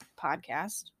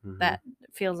podcast that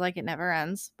feels like it never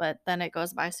ends, but then it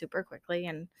goes by super quickly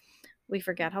and we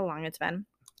forget how long it's been.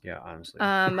 Yeah, honestly.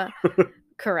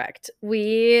 Correct.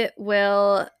 We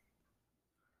will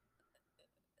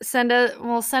send us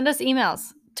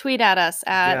emails. Tweet at us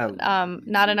at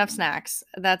not enough snacks.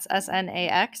 That's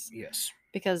SNAX. Yes.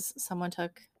 Because someone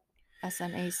took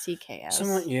SNACKS.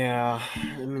 Someone, yeah.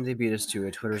 I mean, they beat us to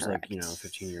it. Twitter's Correct. like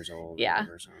 15 years old. Yeah.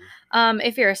 Or whatever, so.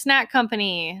 If you're a snack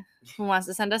company who wants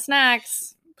to send us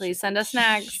snacks, please send us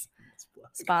snacks.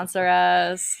 Sponsor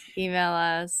us, email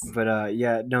us. But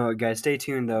yeah, no, guys, stay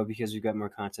tuned though, because we've got more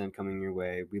content coming your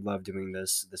way. We love doing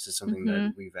this. This is something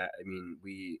that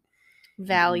we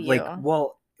value. Like,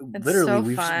 well, it's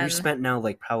literally, so we've spent now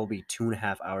like probably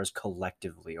 2.5 hours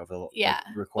collectively over the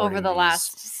recording over the these.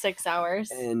 last 6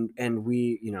 hours. And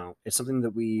we, it's something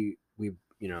that we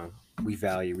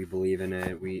value. We believe in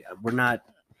it. We're not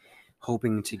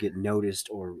hoping to get noticed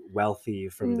or wealthy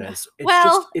from this.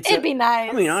 It'd be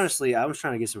nice. I mean, honestly, I was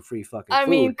trying to get some free fucking food. I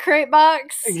mean, crate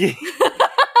box.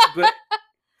 But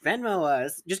Venmo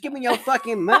us. Just give me your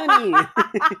fucking money.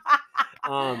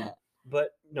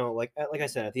 But no, like I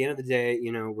said, at the end of the day,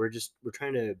 we're just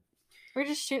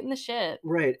shooting the shit.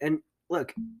 Right. And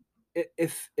look,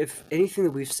 if anything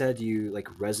that we've said to you like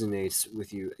resonates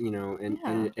with you,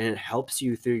 and it helps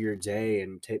you through your day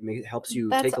and helps you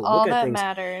take a look at things. That's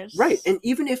all that matters. Right. And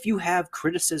even if you have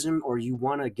criticism or you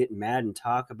want to get mad and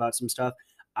talk about some stuff,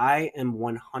 I am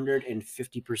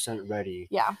 150% ready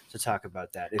to talk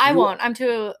about that. I won't. I'm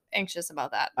too anxious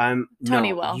about that.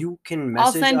 Tony will. You can message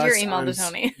us. I'll send your email to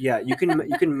Tony. Yeah, you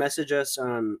can message us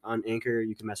on Anchor.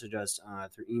 You can message us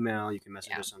through email. You can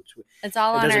message us on Twitter. It's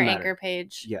all on our Anchor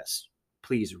page. Yes.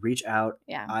 Please reach out.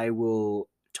 Yeah. I will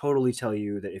totally tell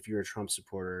you that if you're a Trump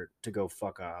supporter to go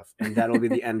fuck off, and that'll be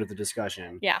the end of the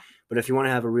discussion. Yeah. But if you want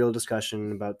to have a real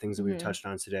discussion about things that we've touched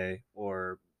on today,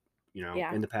 or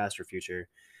in the past or future,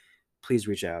 please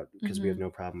reach out, because we have no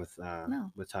problem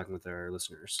with talking with our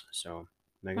listeners. So,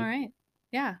 Megan. All right.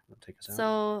 Yeah. Take us out.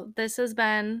 So this has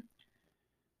been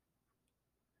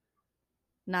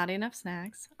Not Enough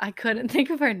Snacks. I couldn't think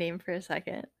of our name for a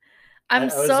second. I'm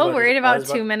so worried about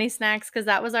too many snacks, because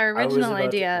that was our original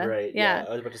idea. Right. Yeah.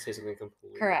 I was about to say something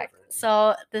completely correct. different.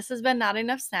 So this has been Not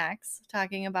Enough Snacks,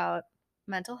 talking about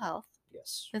mental health.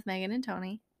 Yes. With Megan and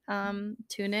Tony.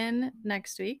 Tune in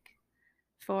next week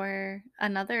for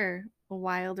another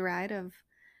wild ride of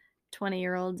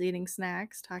 20-year-olds eating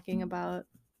snacks, talking about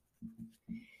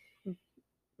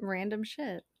random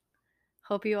shit.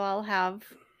 Hope you all have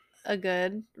a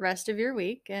good rest of your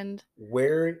week, and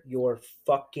wear your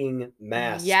fucking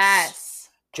masks. Yes.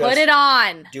 Put it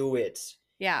on. Do it.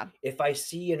 Yeah. If I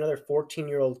see another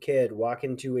 14-year-old kid walk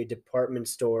into a department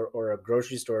store or a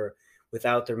grocery store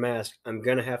without their mask, I'm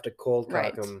going to have to cold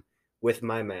cock them with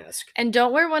my mask. And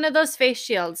don't wear one of those face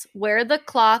shields. Wear the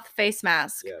cloth face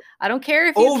mask. Yep. I don't care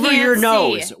if you Over can't your see.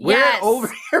 nose. Wear Yes. it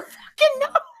over your fucking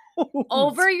nose.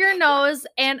 Over your nose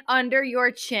and under your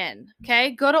chin.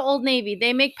 Okay? Go to Old Navy.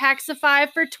 They make packs of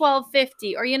 5 for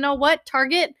 $12.50. Or you know what?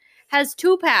 Target has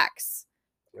 2 packs.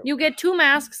 Yep. You get 2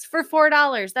 masks for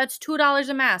 $4. That's $2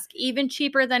 a mask, even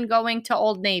cheaper than going to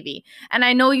Old Navy. And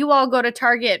I know you all go to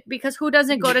Target, because who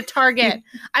doesn't go to Target?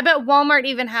 I bet Walmart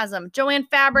even has them. Joann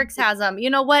Fabrics has them. You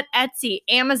know what? Etsy,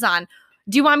 Amazon.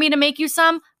 Do you want me to make you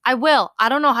some? I will. I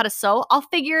don't know how to sew. I'll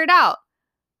figure it out.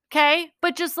 Okay?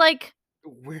 But just like,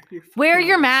 wear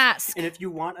your mask. And if you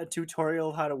want a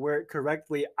tutorial how to wear it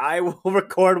correctly, I will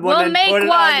record one We'll and make put it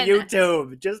one. on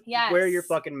YouTube. Just Yes. wear your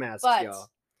fucking masks, But y'all.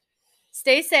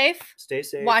 stay safe. Stay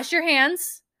safe. Wash your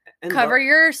hands. and Cover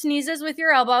your sneezes with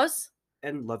your elbows.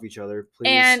 and love each other, please.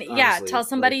 And honestly. yeah, tell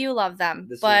somebody you love them.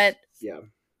 This But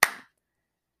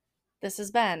this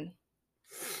has been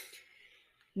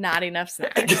Not Enough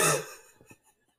Snacks.